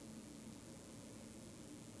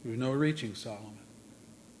 There's no reaching Solomon.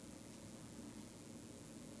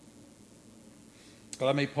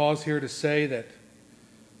 Let me pause here to say that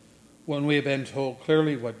when we have been told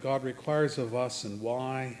clearly what God requires of us and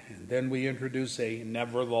why, and then we introduce a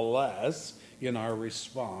nevertheless in our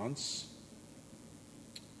response,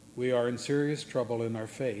 we are in serious trouble in our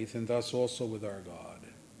faith and thus also with our God.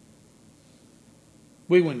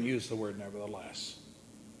 We wouldn't use the word nevertheless.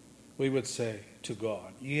 We would say to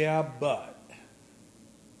God, yeah, but.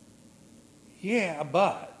 Yeah,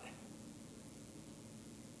 but.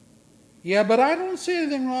 Yeah, but I don't see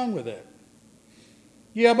anything wrong with it.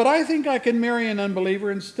 Yeah, but I think I can marry an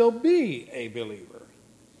unbeliever and still be a believer.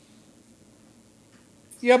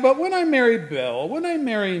 Yeah, but when I marry Bill, when I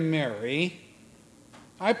marry Mary,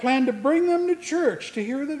 I plan to bring them to church to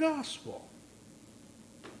hear the gospel.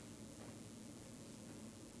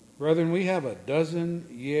 Brethren, we have a dozen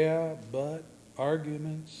yeah, but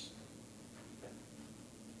arguments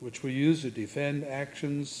which we use to defend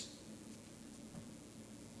actions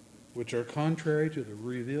which are contrary to the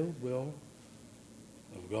revealed will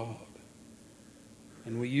of God.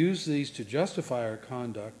 And we use these to justify our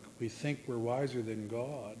conduct. We think we're wiser than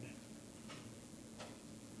God.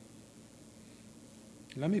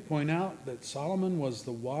 Let me point out that Solomon was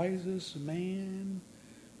the wisest man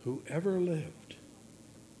who ever lived.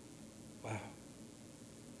 Wow.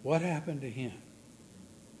 What happened to him?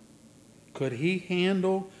 Could he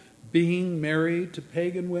handle being married to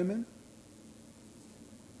pagan women?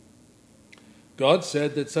 God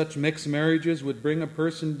said that such mixed marriages would bring a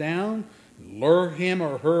person down, lure him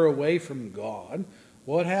or her away from God.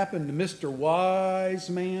 What happened to Mr. Wise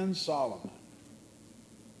Man Solomon?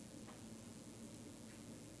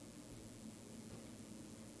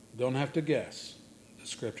 Don't have to guess. The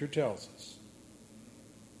Scripture tells us.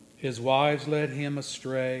 His wives led him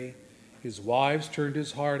astray. His wives turned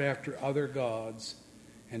his heart after other gods,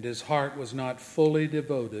 and his heart was not fully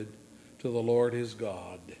devoted to the Lord his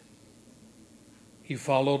God. He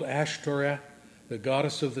followed Ashtoreth, the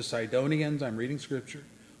goddess of the Sidonians, I'm reading Scripture,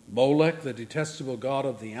 Molech, the detestable god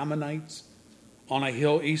of the Ammonites. On a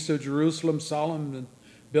hill east of Jerusalem, Solomon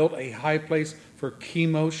built a high place for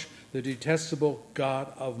Chemosh, the detestable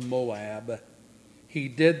god of Moab. He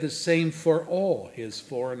did the same for all his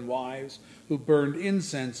foreign wives, who burned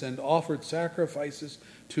incense and offered sacrifices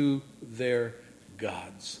to their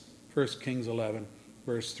gods. 1 Kings 11,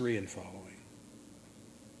 verse 3 and following.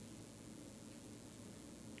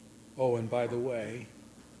 Oh, and by the way,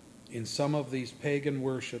 in some of these pagan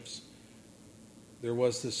worships, there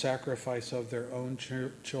was the sacrifice of their own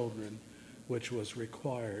children, which was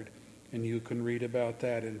required. And you can read about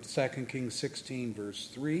that in 2 Kings 16, verse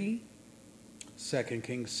 3, 2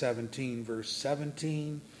 Kings 17, verse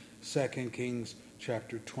 17, 2 Kings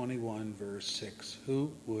chapter 21, verse 6.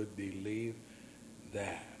 Who would believe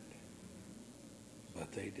that?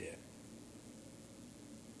 But they did.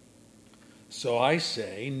 So I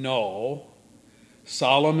say, no,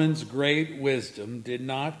 Solomon's great wisdom did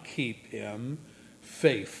not keep him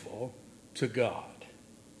faithful to God.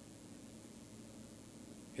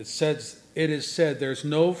 It is said there's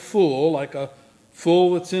no fool like a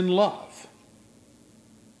fool that's in love.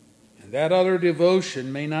 And that other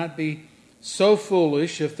devotion may not be so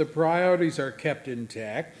foolish if the priorities are kept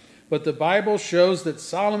intact, but the Bible shows that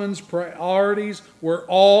Solomon's priorities were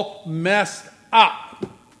all messed up.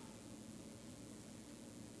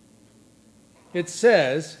 It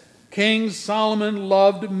says, King Solomon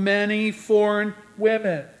loved many foreign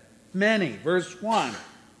women. Many. Verse 1.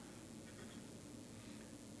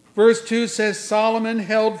 Verse 2 says Solomon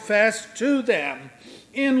held fast to them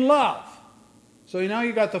in love. So now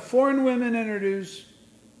you got the foreign women introduced,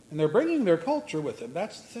 and they're bringing their culture with them.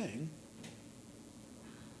 That's the thing.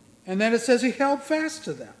 And then it says he held fast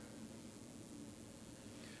to them.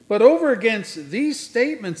 But over against these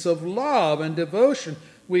statements of love and devotion,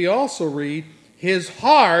 we also read, his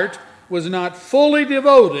heart was not fully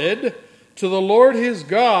devoted to the Lord his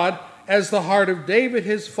God as the heart of David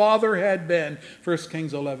his father had been. 1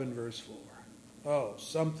 Kings 11 verse 4. Oh,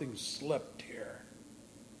 something slipped here.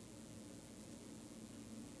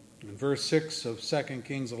 And verse 6 of 2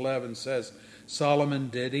 Kings 11 says, Solomon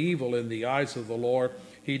did evil in the eyes of the Lord.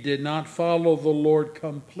 He did not follow the Lord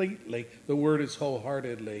completely. The word is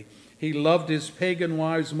wholeheartedly. He loved his pagan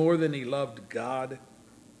wives more than he loved God.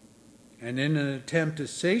 And in an attempt to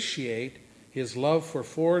satiate his love for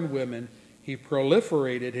foreign women, he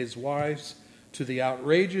proliferated his wives to the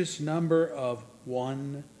outrageous number of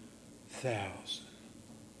 1,000.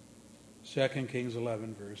 2 Kings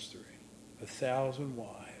 11, verse 3. 1,000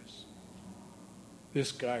 wives.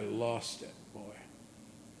 This guy lost it, boy.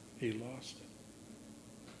 He lost it.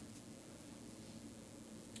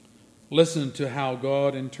 Listen to how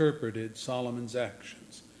God interpreted Solomon's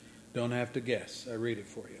actions. Don't have to guess. I read it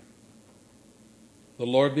for you. The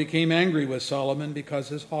Lord became angry with Solomon because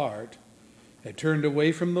his heart had turned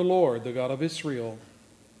away from the Lord, the God of Israel,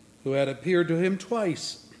 who had appeared to him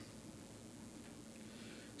twice.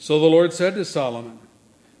 So the Lord said to Solomon,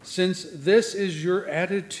 since this is your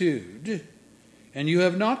attitude, and you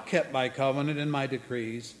have not kept my covenant and my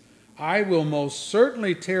decrees, I will most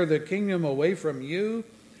certainly tear the kingdom away from you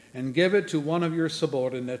and give it to one of your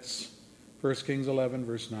subordinates. 1 Kings 11,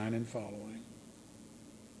 verse 9 and following.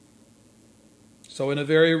 So in a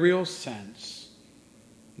very real sense,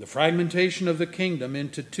 the fragmentation of the kingdom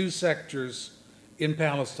into two sectors in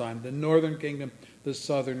Palestine, the northern kingdom, the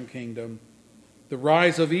southern kingdom, the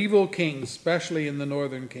rise of evil kings, especially in the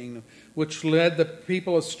northern kingdom, which led the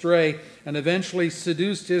people astray and eventually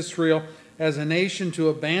seduced Israel as a nation to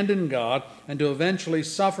abandon God and to eventually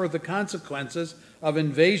suffer the consequences of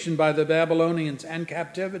invasion by the Babylonians and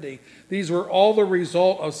captivity. These were all the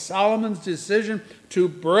result of Solomon's decision to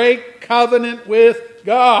break covenant with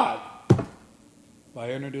God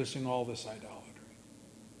by introducing all this idolatry.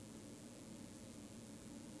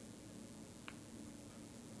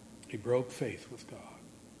 He broke faith with God.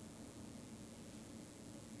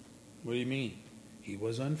 What do you mean? He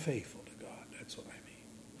was unfaithful to God. That's what I mean.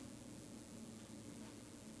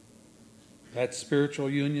 That spiritual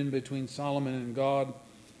union between Solomon and God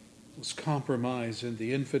was compromised in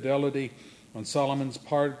the infidelity on Solomon's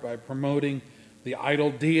part by promoting the idol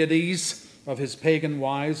deities of his pagan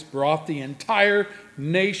wives, brought the entire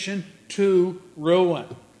nation to ruin.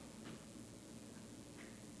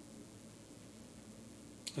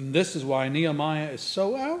 And this is why Nehemiah is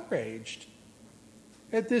so outraged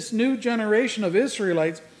at this new generation of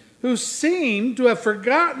Israelites who seem to have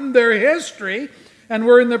forgotten their history and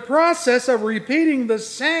were in the process of repeating the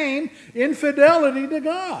same infidelity to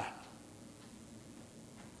God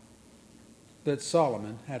that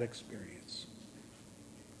Solomon had experienced.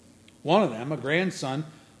 One of them, a grandson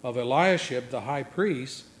of Eliashib, the high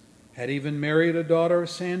priest, had even married a daughter of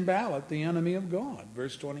Sanballat, the enemy of God.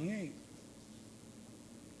 Verse 28.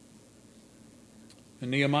 And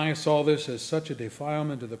Nehemiah saw this as such a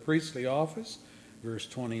defilement to the priestly office, verse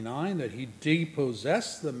 29, that he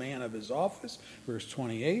depossessed the man of his office, verse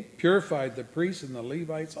 28, purified the priests and the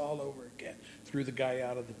Levites all over again, threw the guy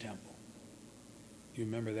out of the temple. You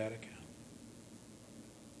remember that account?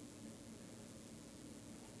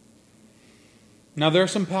 Now there are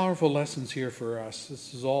some powerful lessons here for us.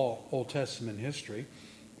 This is all Old Testament history,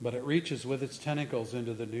 but it reaches with its tentacles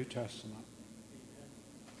into the New Testament.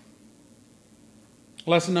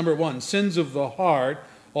 Lesson number 1, sins of the heart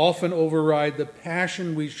often override the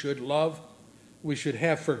passion we should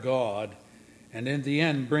have for God, and in the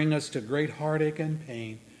end bring us to great heartache and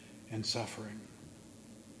pain and suffering.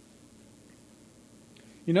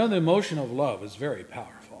 You know, the emotion of love is very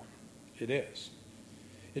powerful. It is.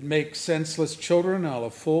 It makes senseless children out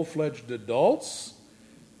of full-fledged adults,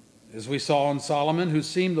 as we saw in Solomon, who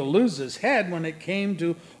seemed to lose his head when it came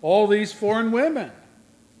to all these foreign women.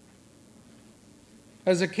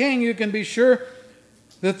 As a king, you can be sure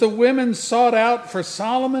that the women sought out for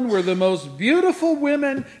Solomon were the most beautiful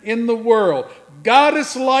women in the world.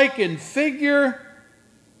 Goddess-like in figure,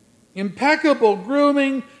 impeccable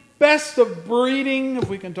grooming, best of breeding, if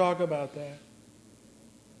we can talk about that.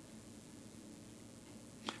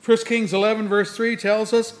 1 Kings 11 verse 3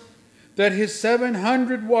 tells us that his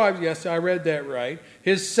 700 wives, yes, I read that right,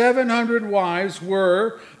 his 700 wives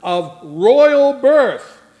were of royal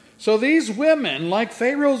birth. So these women, like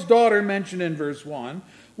Pharaoh's daughter mentioned in verse 1,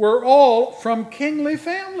 were all from kingly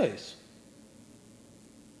families.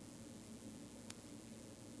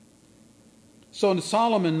 So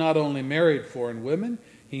Solomon not only married foreign women,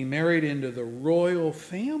 he married into the royal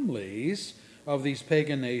families of these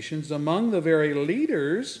pagan nations, among the very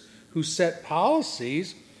leaders who set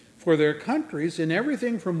policies for their countries in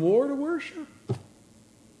everything from war to worship.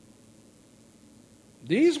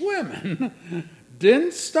 These women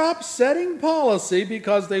didn't stop setting policy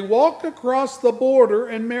because they walked across the border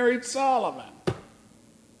and married Solomon.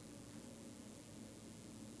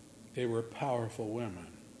 They were powerful women.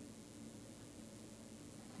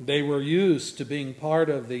 They were used to being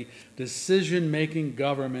part of the decision-making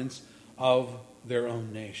governments of their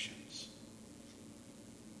own nations.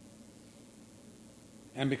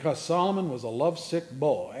 And because Solomon was a lovesick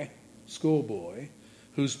boy, schoolboy,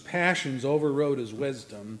 whose passions overrode his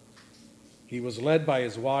wisdom, he was led by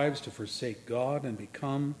his wives to forsake God and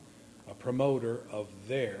become a promoter of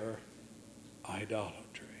their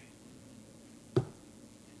idolatry.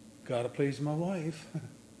 Got to please my wife.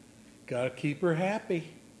 Got to keep her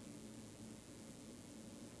happy.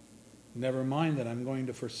 Never mind that I'm going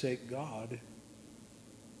to forsake God.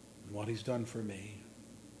 and what He's done for me.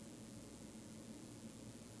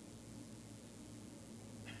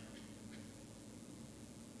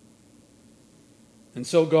 And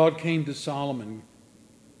so God came to Solomon,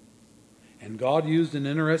 and God used an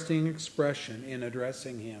interesting expression in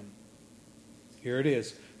addressing him. Here it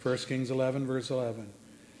is, 1 Kings 11, verse 11.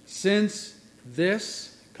 Since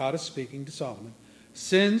this, God is speaking to Solomon,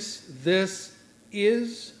 since this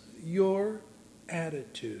is your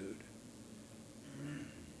attitude,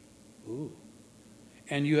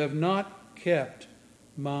 and you have not kept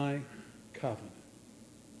my covenant.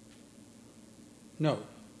 No,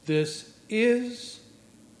 this is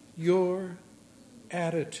your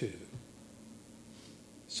attitude.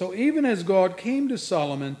 So even as God came to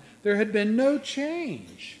Solomon, there had been no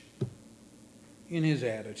change in his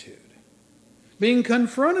attitude. Being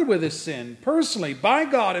confronted with his sin personally by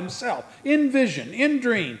God himself, in vision, in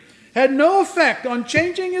dream, had no effect on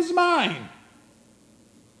changing his mind.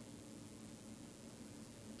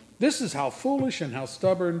 This is how foolish and how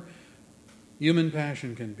stubborn human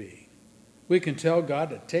passion can be. We can tell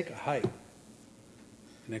God to take a hike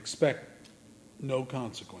and expect no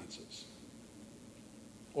consequences.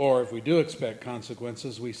 Or if we do expect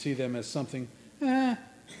consequences, we see them as something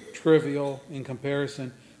trivial in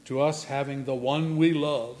comparison to us having the one we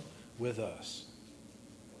love with us.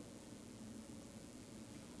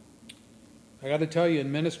 I got to tell you,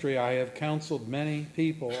 in ministry, I have counseled many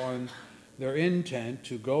people on their intent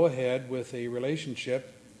to go ahead with a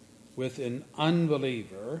relationship with an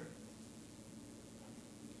unbeliever.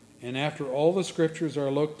 And after all the scriptures are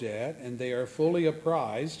looked at and they are fully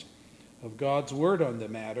apprised of God's word on the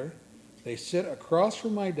matter, they sit across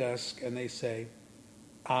from my desk and they say,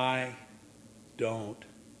 I don't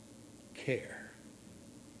care.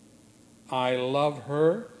 I love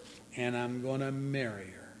her and I'm going to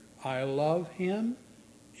marry her. I love him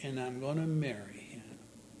and I'm going to marry him.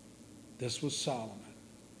 This was Solomon.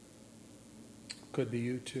 Could be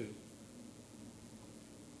you too.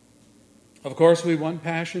 Of course, we want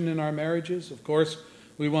passion in our marriages. Of course,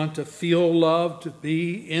 we want to feel love, to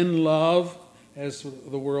be in love, as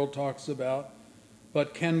the world talks about.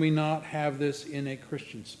 But can we not have this in a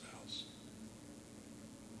Christian spouse?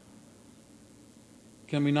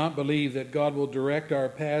 Can we not believe that God will direct our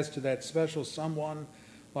paths to that special someone,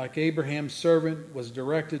 like Abraham's servant was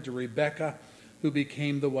directed to Rebekah, who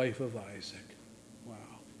became the wife of Isaac? Wow.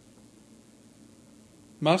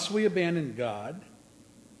 Must we abandon God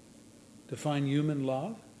to find human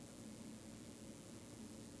love?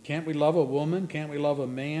 Can't we love a woman? Can't we love a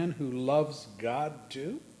man who loves God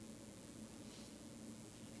too?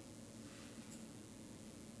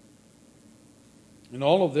 In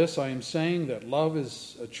all of this, I am saying that love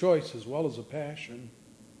is a choice as well as a passion.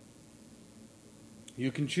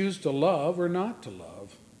 You can choose to love or not to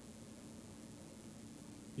love.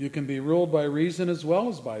 You can be ruled by reason as well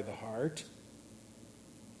as by the heart.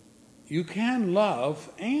 You can love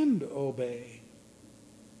and obey,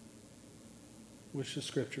 which the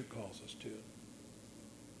Scripture calls us to.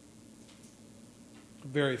 The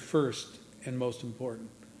very first and most important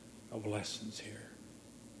of lessons here.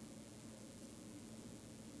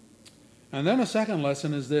 And then a second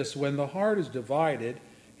lesson is this: when the heart is divided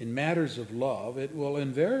in matters of love, it will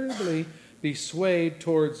invariably be swayed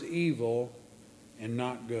towards evil and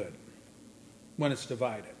not good when it's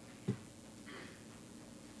divided.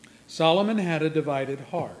 Solomon had a divided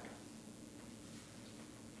heart.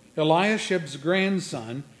 Eliashib's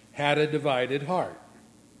grandson had a divided heart,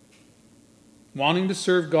 wanting to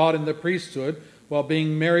serve God in the priesthood while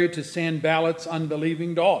being married to Sanballat's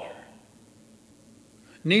unbelieving daughter.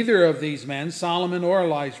 Neither of these men, Solomon or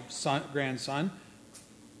Eliashib's grandson,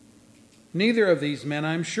 neither of these men,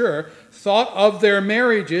 I'm sure, thought of their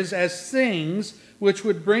marriages as things which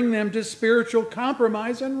would bring them to spiritual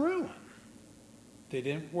compromise and ruin. They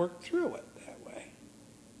didn't work through it that way.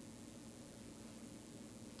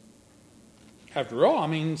 After all,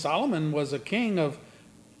 Solomon was a king of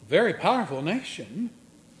a very powerful nation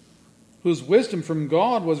whose wisdom from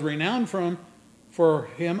God was renowned for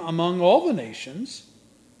him among all the nations.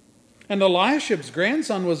 And Eliashib's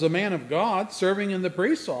grandson was a man of God serving in the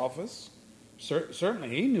priest's office. Certainly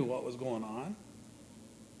he knew what was going on.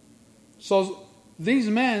 So these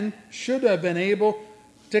men should have been able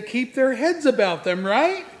to keep their heads about them,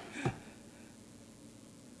 right?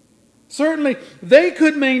 Certainly they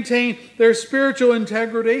could maintain their spiritual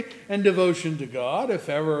integrity and devotion to God, if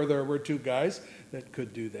ever there were two guys that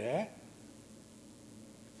could do that.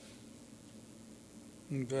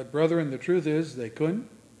 But brethren, the truth is they couldn't.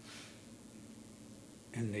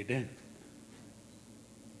 And they didn't.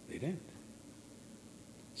 They didn't.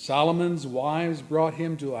 Solomon's wives brought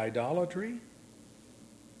him to idolatry.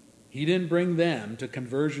 He didn't bring them to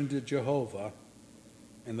conversion to Jehovah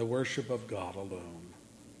and the worship of God alone.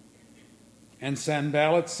 And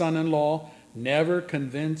Sanballat's son-in-law never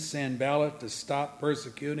convinced Sanballat to stop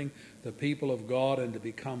persecuting the people of God and to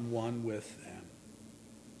become one with them.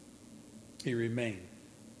 He remained,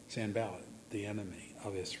 Sanballat, the enemy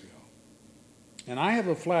of Israel. And I have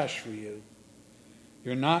a flash for you.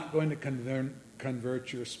 You're not going to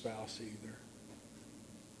convert your spouse either.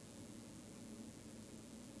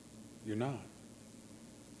 You're not.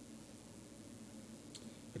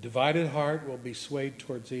 A divided heart will be swayed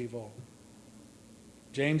towards evil.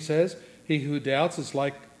 James says, he who doubts is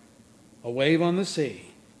like a wave on the sea,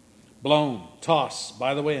 blown, tossed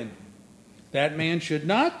by the wind. That man should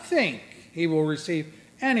not think he will receive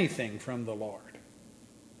anything from the Lord.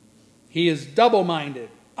 He is double-minded,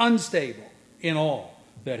 unstable in all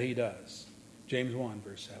that he does. James 1,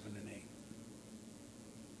 verse 7 and 8.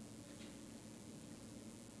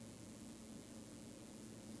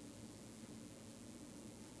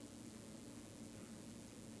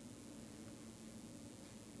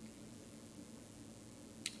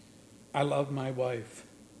 I love my wife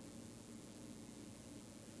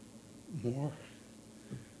more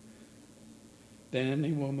than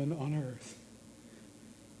any woman on earth.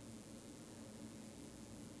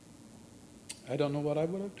 I don't know what I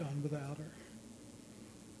would have done without her.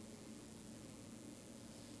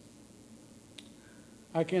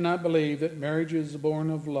 I cannot believe that marriages born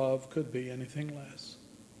of love could be anything less.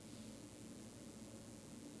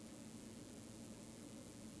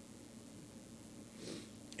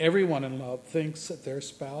 Everyone in love thinks that their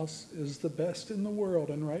spouse is the best in the world,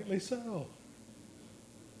 and rightly so.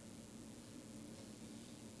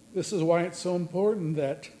 This is why it's so important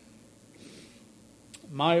that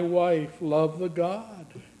my wife love the God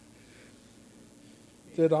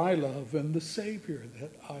that I love and the Savior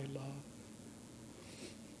that I love.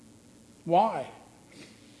 Why?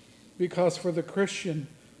 Because for the Christian,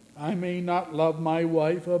 I may not love my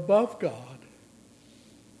wife above God.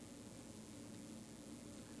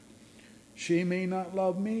 She may not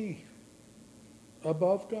love me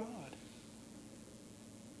above God.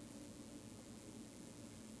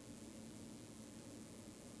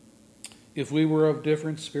 If we were of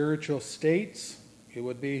different spiritual states, it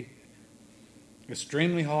would be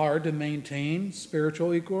extremely hard to maintain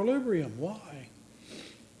spiritual equilibrium. Why?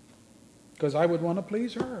 Because I would want to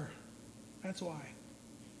please her. That's why.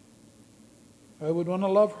 I would want to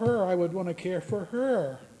love her. I would want to care for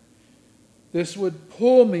her. This would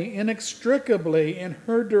pull me inextricably in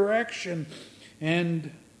her direction,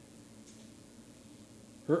 and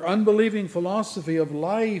her unbelieving philosophy of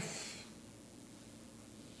life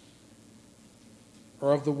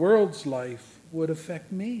or of the world's life would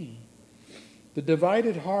affect me. The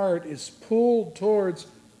divided heart is pulled towards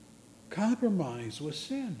compromise with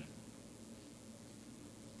sin.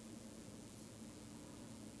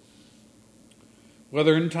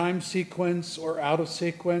 Whether in time sequence or out of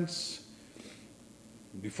sequence,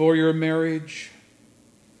 before your marriage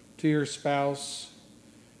to your spouse,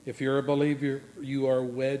 if you're a believer, you are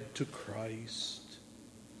wed to Christ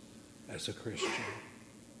as a Christian.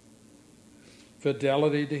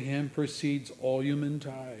 Fidelity to Him precedes all human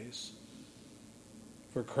ties.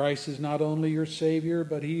 For Christ is not only your Savior,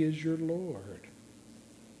 but He is your Lord.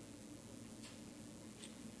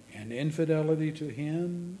 And infidelity to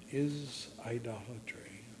Him is idolatry.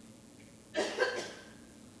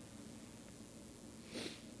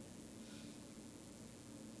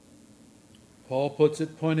 Paul puts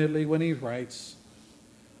it pointedly when he writes,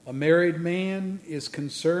 a married man is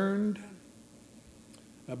concerned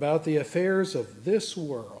about the affairs of this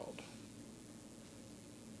world,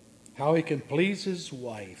 how he can please his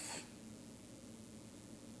wife,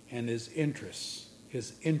 and his interests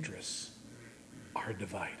are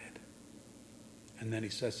divided. And then he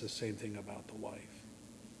says the same thing about the wife,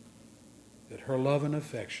 that her love and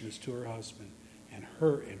affection is to her husband, and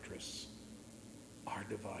her interests are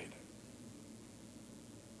divided.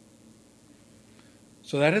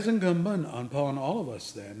 So that is incumbent upon all of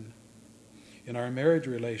us then in our marriage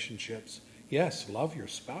relationships. Yes, love your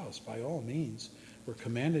spouse by all means. We're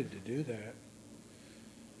commanded to do that.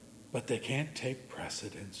 But they can't take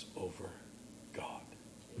precedence over God.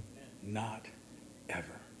 Not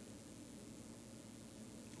ever.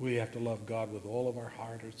 We have to love God with all of our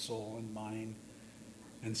heart and soul and mind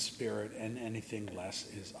and spirit, and anything less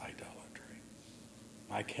is idolatry.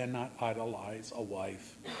 I cannot idolize a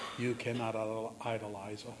wife. You cannot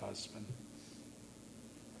idolize a husband.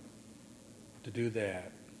 To do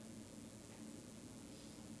that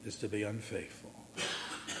is to be unfaithful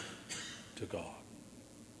to God.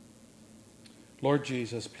 Lord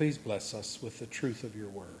Jesus, please bless us with the truth of your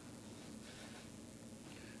word.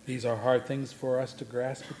 These are hard things for us to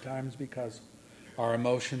grasp at times because our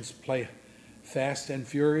emotions play fast and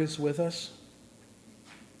furious with us.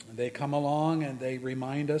 They come along and they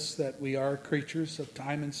remind us that we are creatures of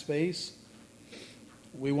time and space.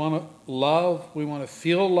 We want to love, we want to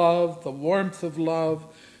feel love, the warmth of love,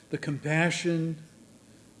 the compassion,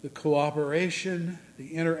 the cooperation,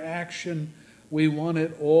 the interaction. We want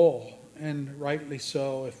it all, and rightly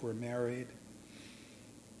so if we're married.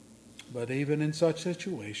 But even in such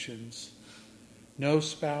situations, no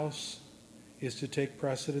spouse is to take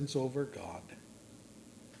precedence over God.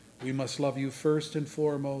 We must love you first and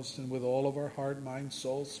foremost and with all of our heart, mind,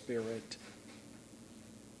 soul, spirit.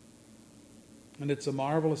 And it's a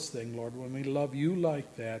marvelous thing, Lord, when we love you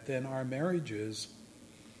like that, then our marriages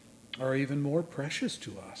are even more precious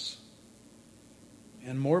to us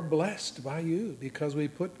and more blessed by you because we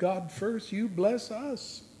put God first. You bless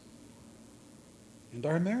us. And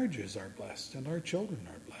our marriages are blessed and our children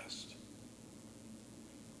are blessed.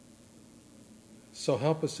 So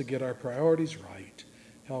help us to get our priorities right.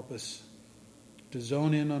 Help us to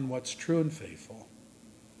zone in on what's true and faithful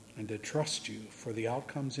and to trust you for the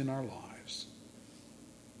outcomes in our lives.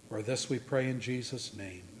 For this we pray in Jesus'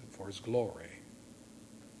 name and for his glory.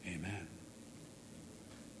 Amen.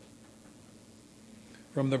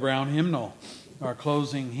 From the Brown Hymnal, our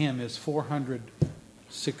closing hymn is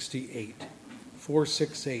 468.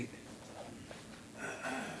 468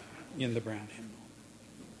 in the Brown Hymnal.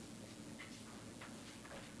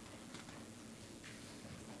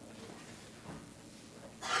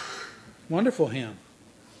 Wonderful hymn.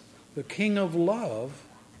 The King of Love,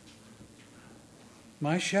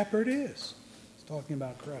 my shepherd is. It's talking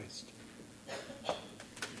about Christ.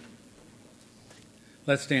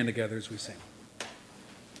 Let's stand together as we sing.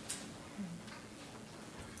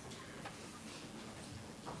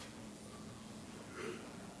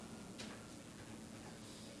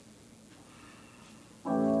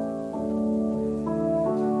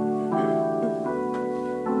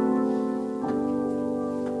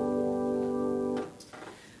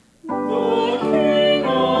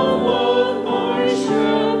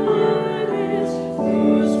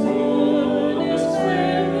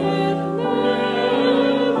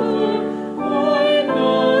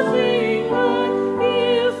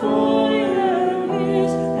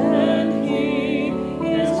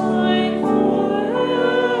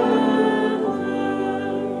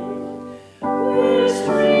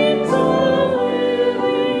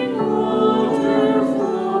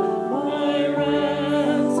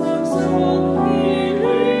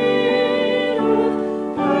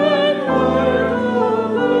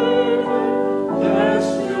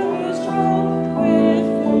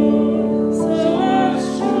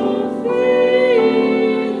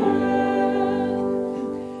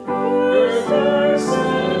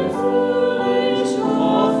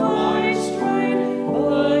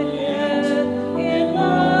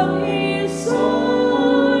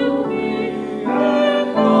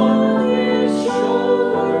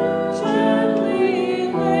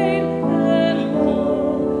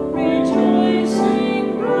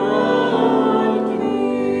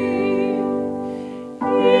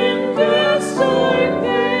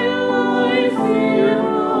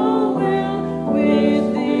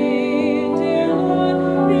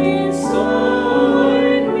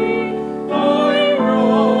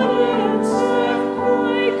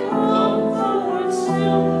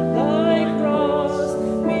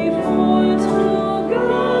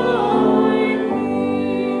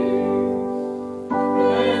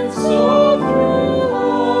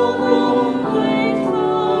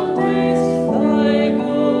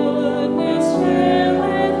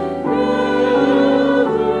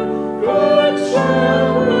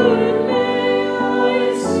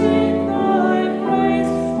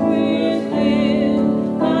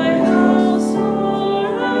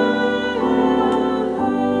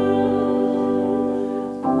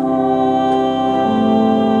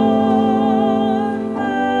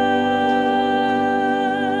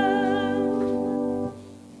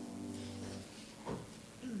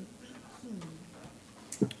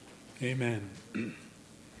 Amen.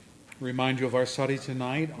 Remind you of our study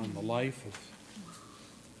tonight on the life of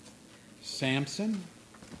Samson,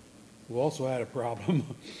 who also had a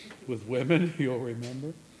problem with women, you'll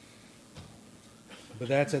remember. But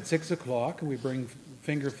that's at 6 o'clock, and we bring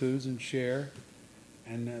finger foods and share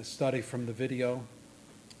and study from the video.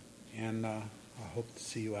 And I hope to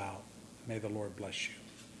see you out. May the Lord bless you.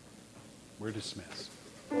 We're dismissed.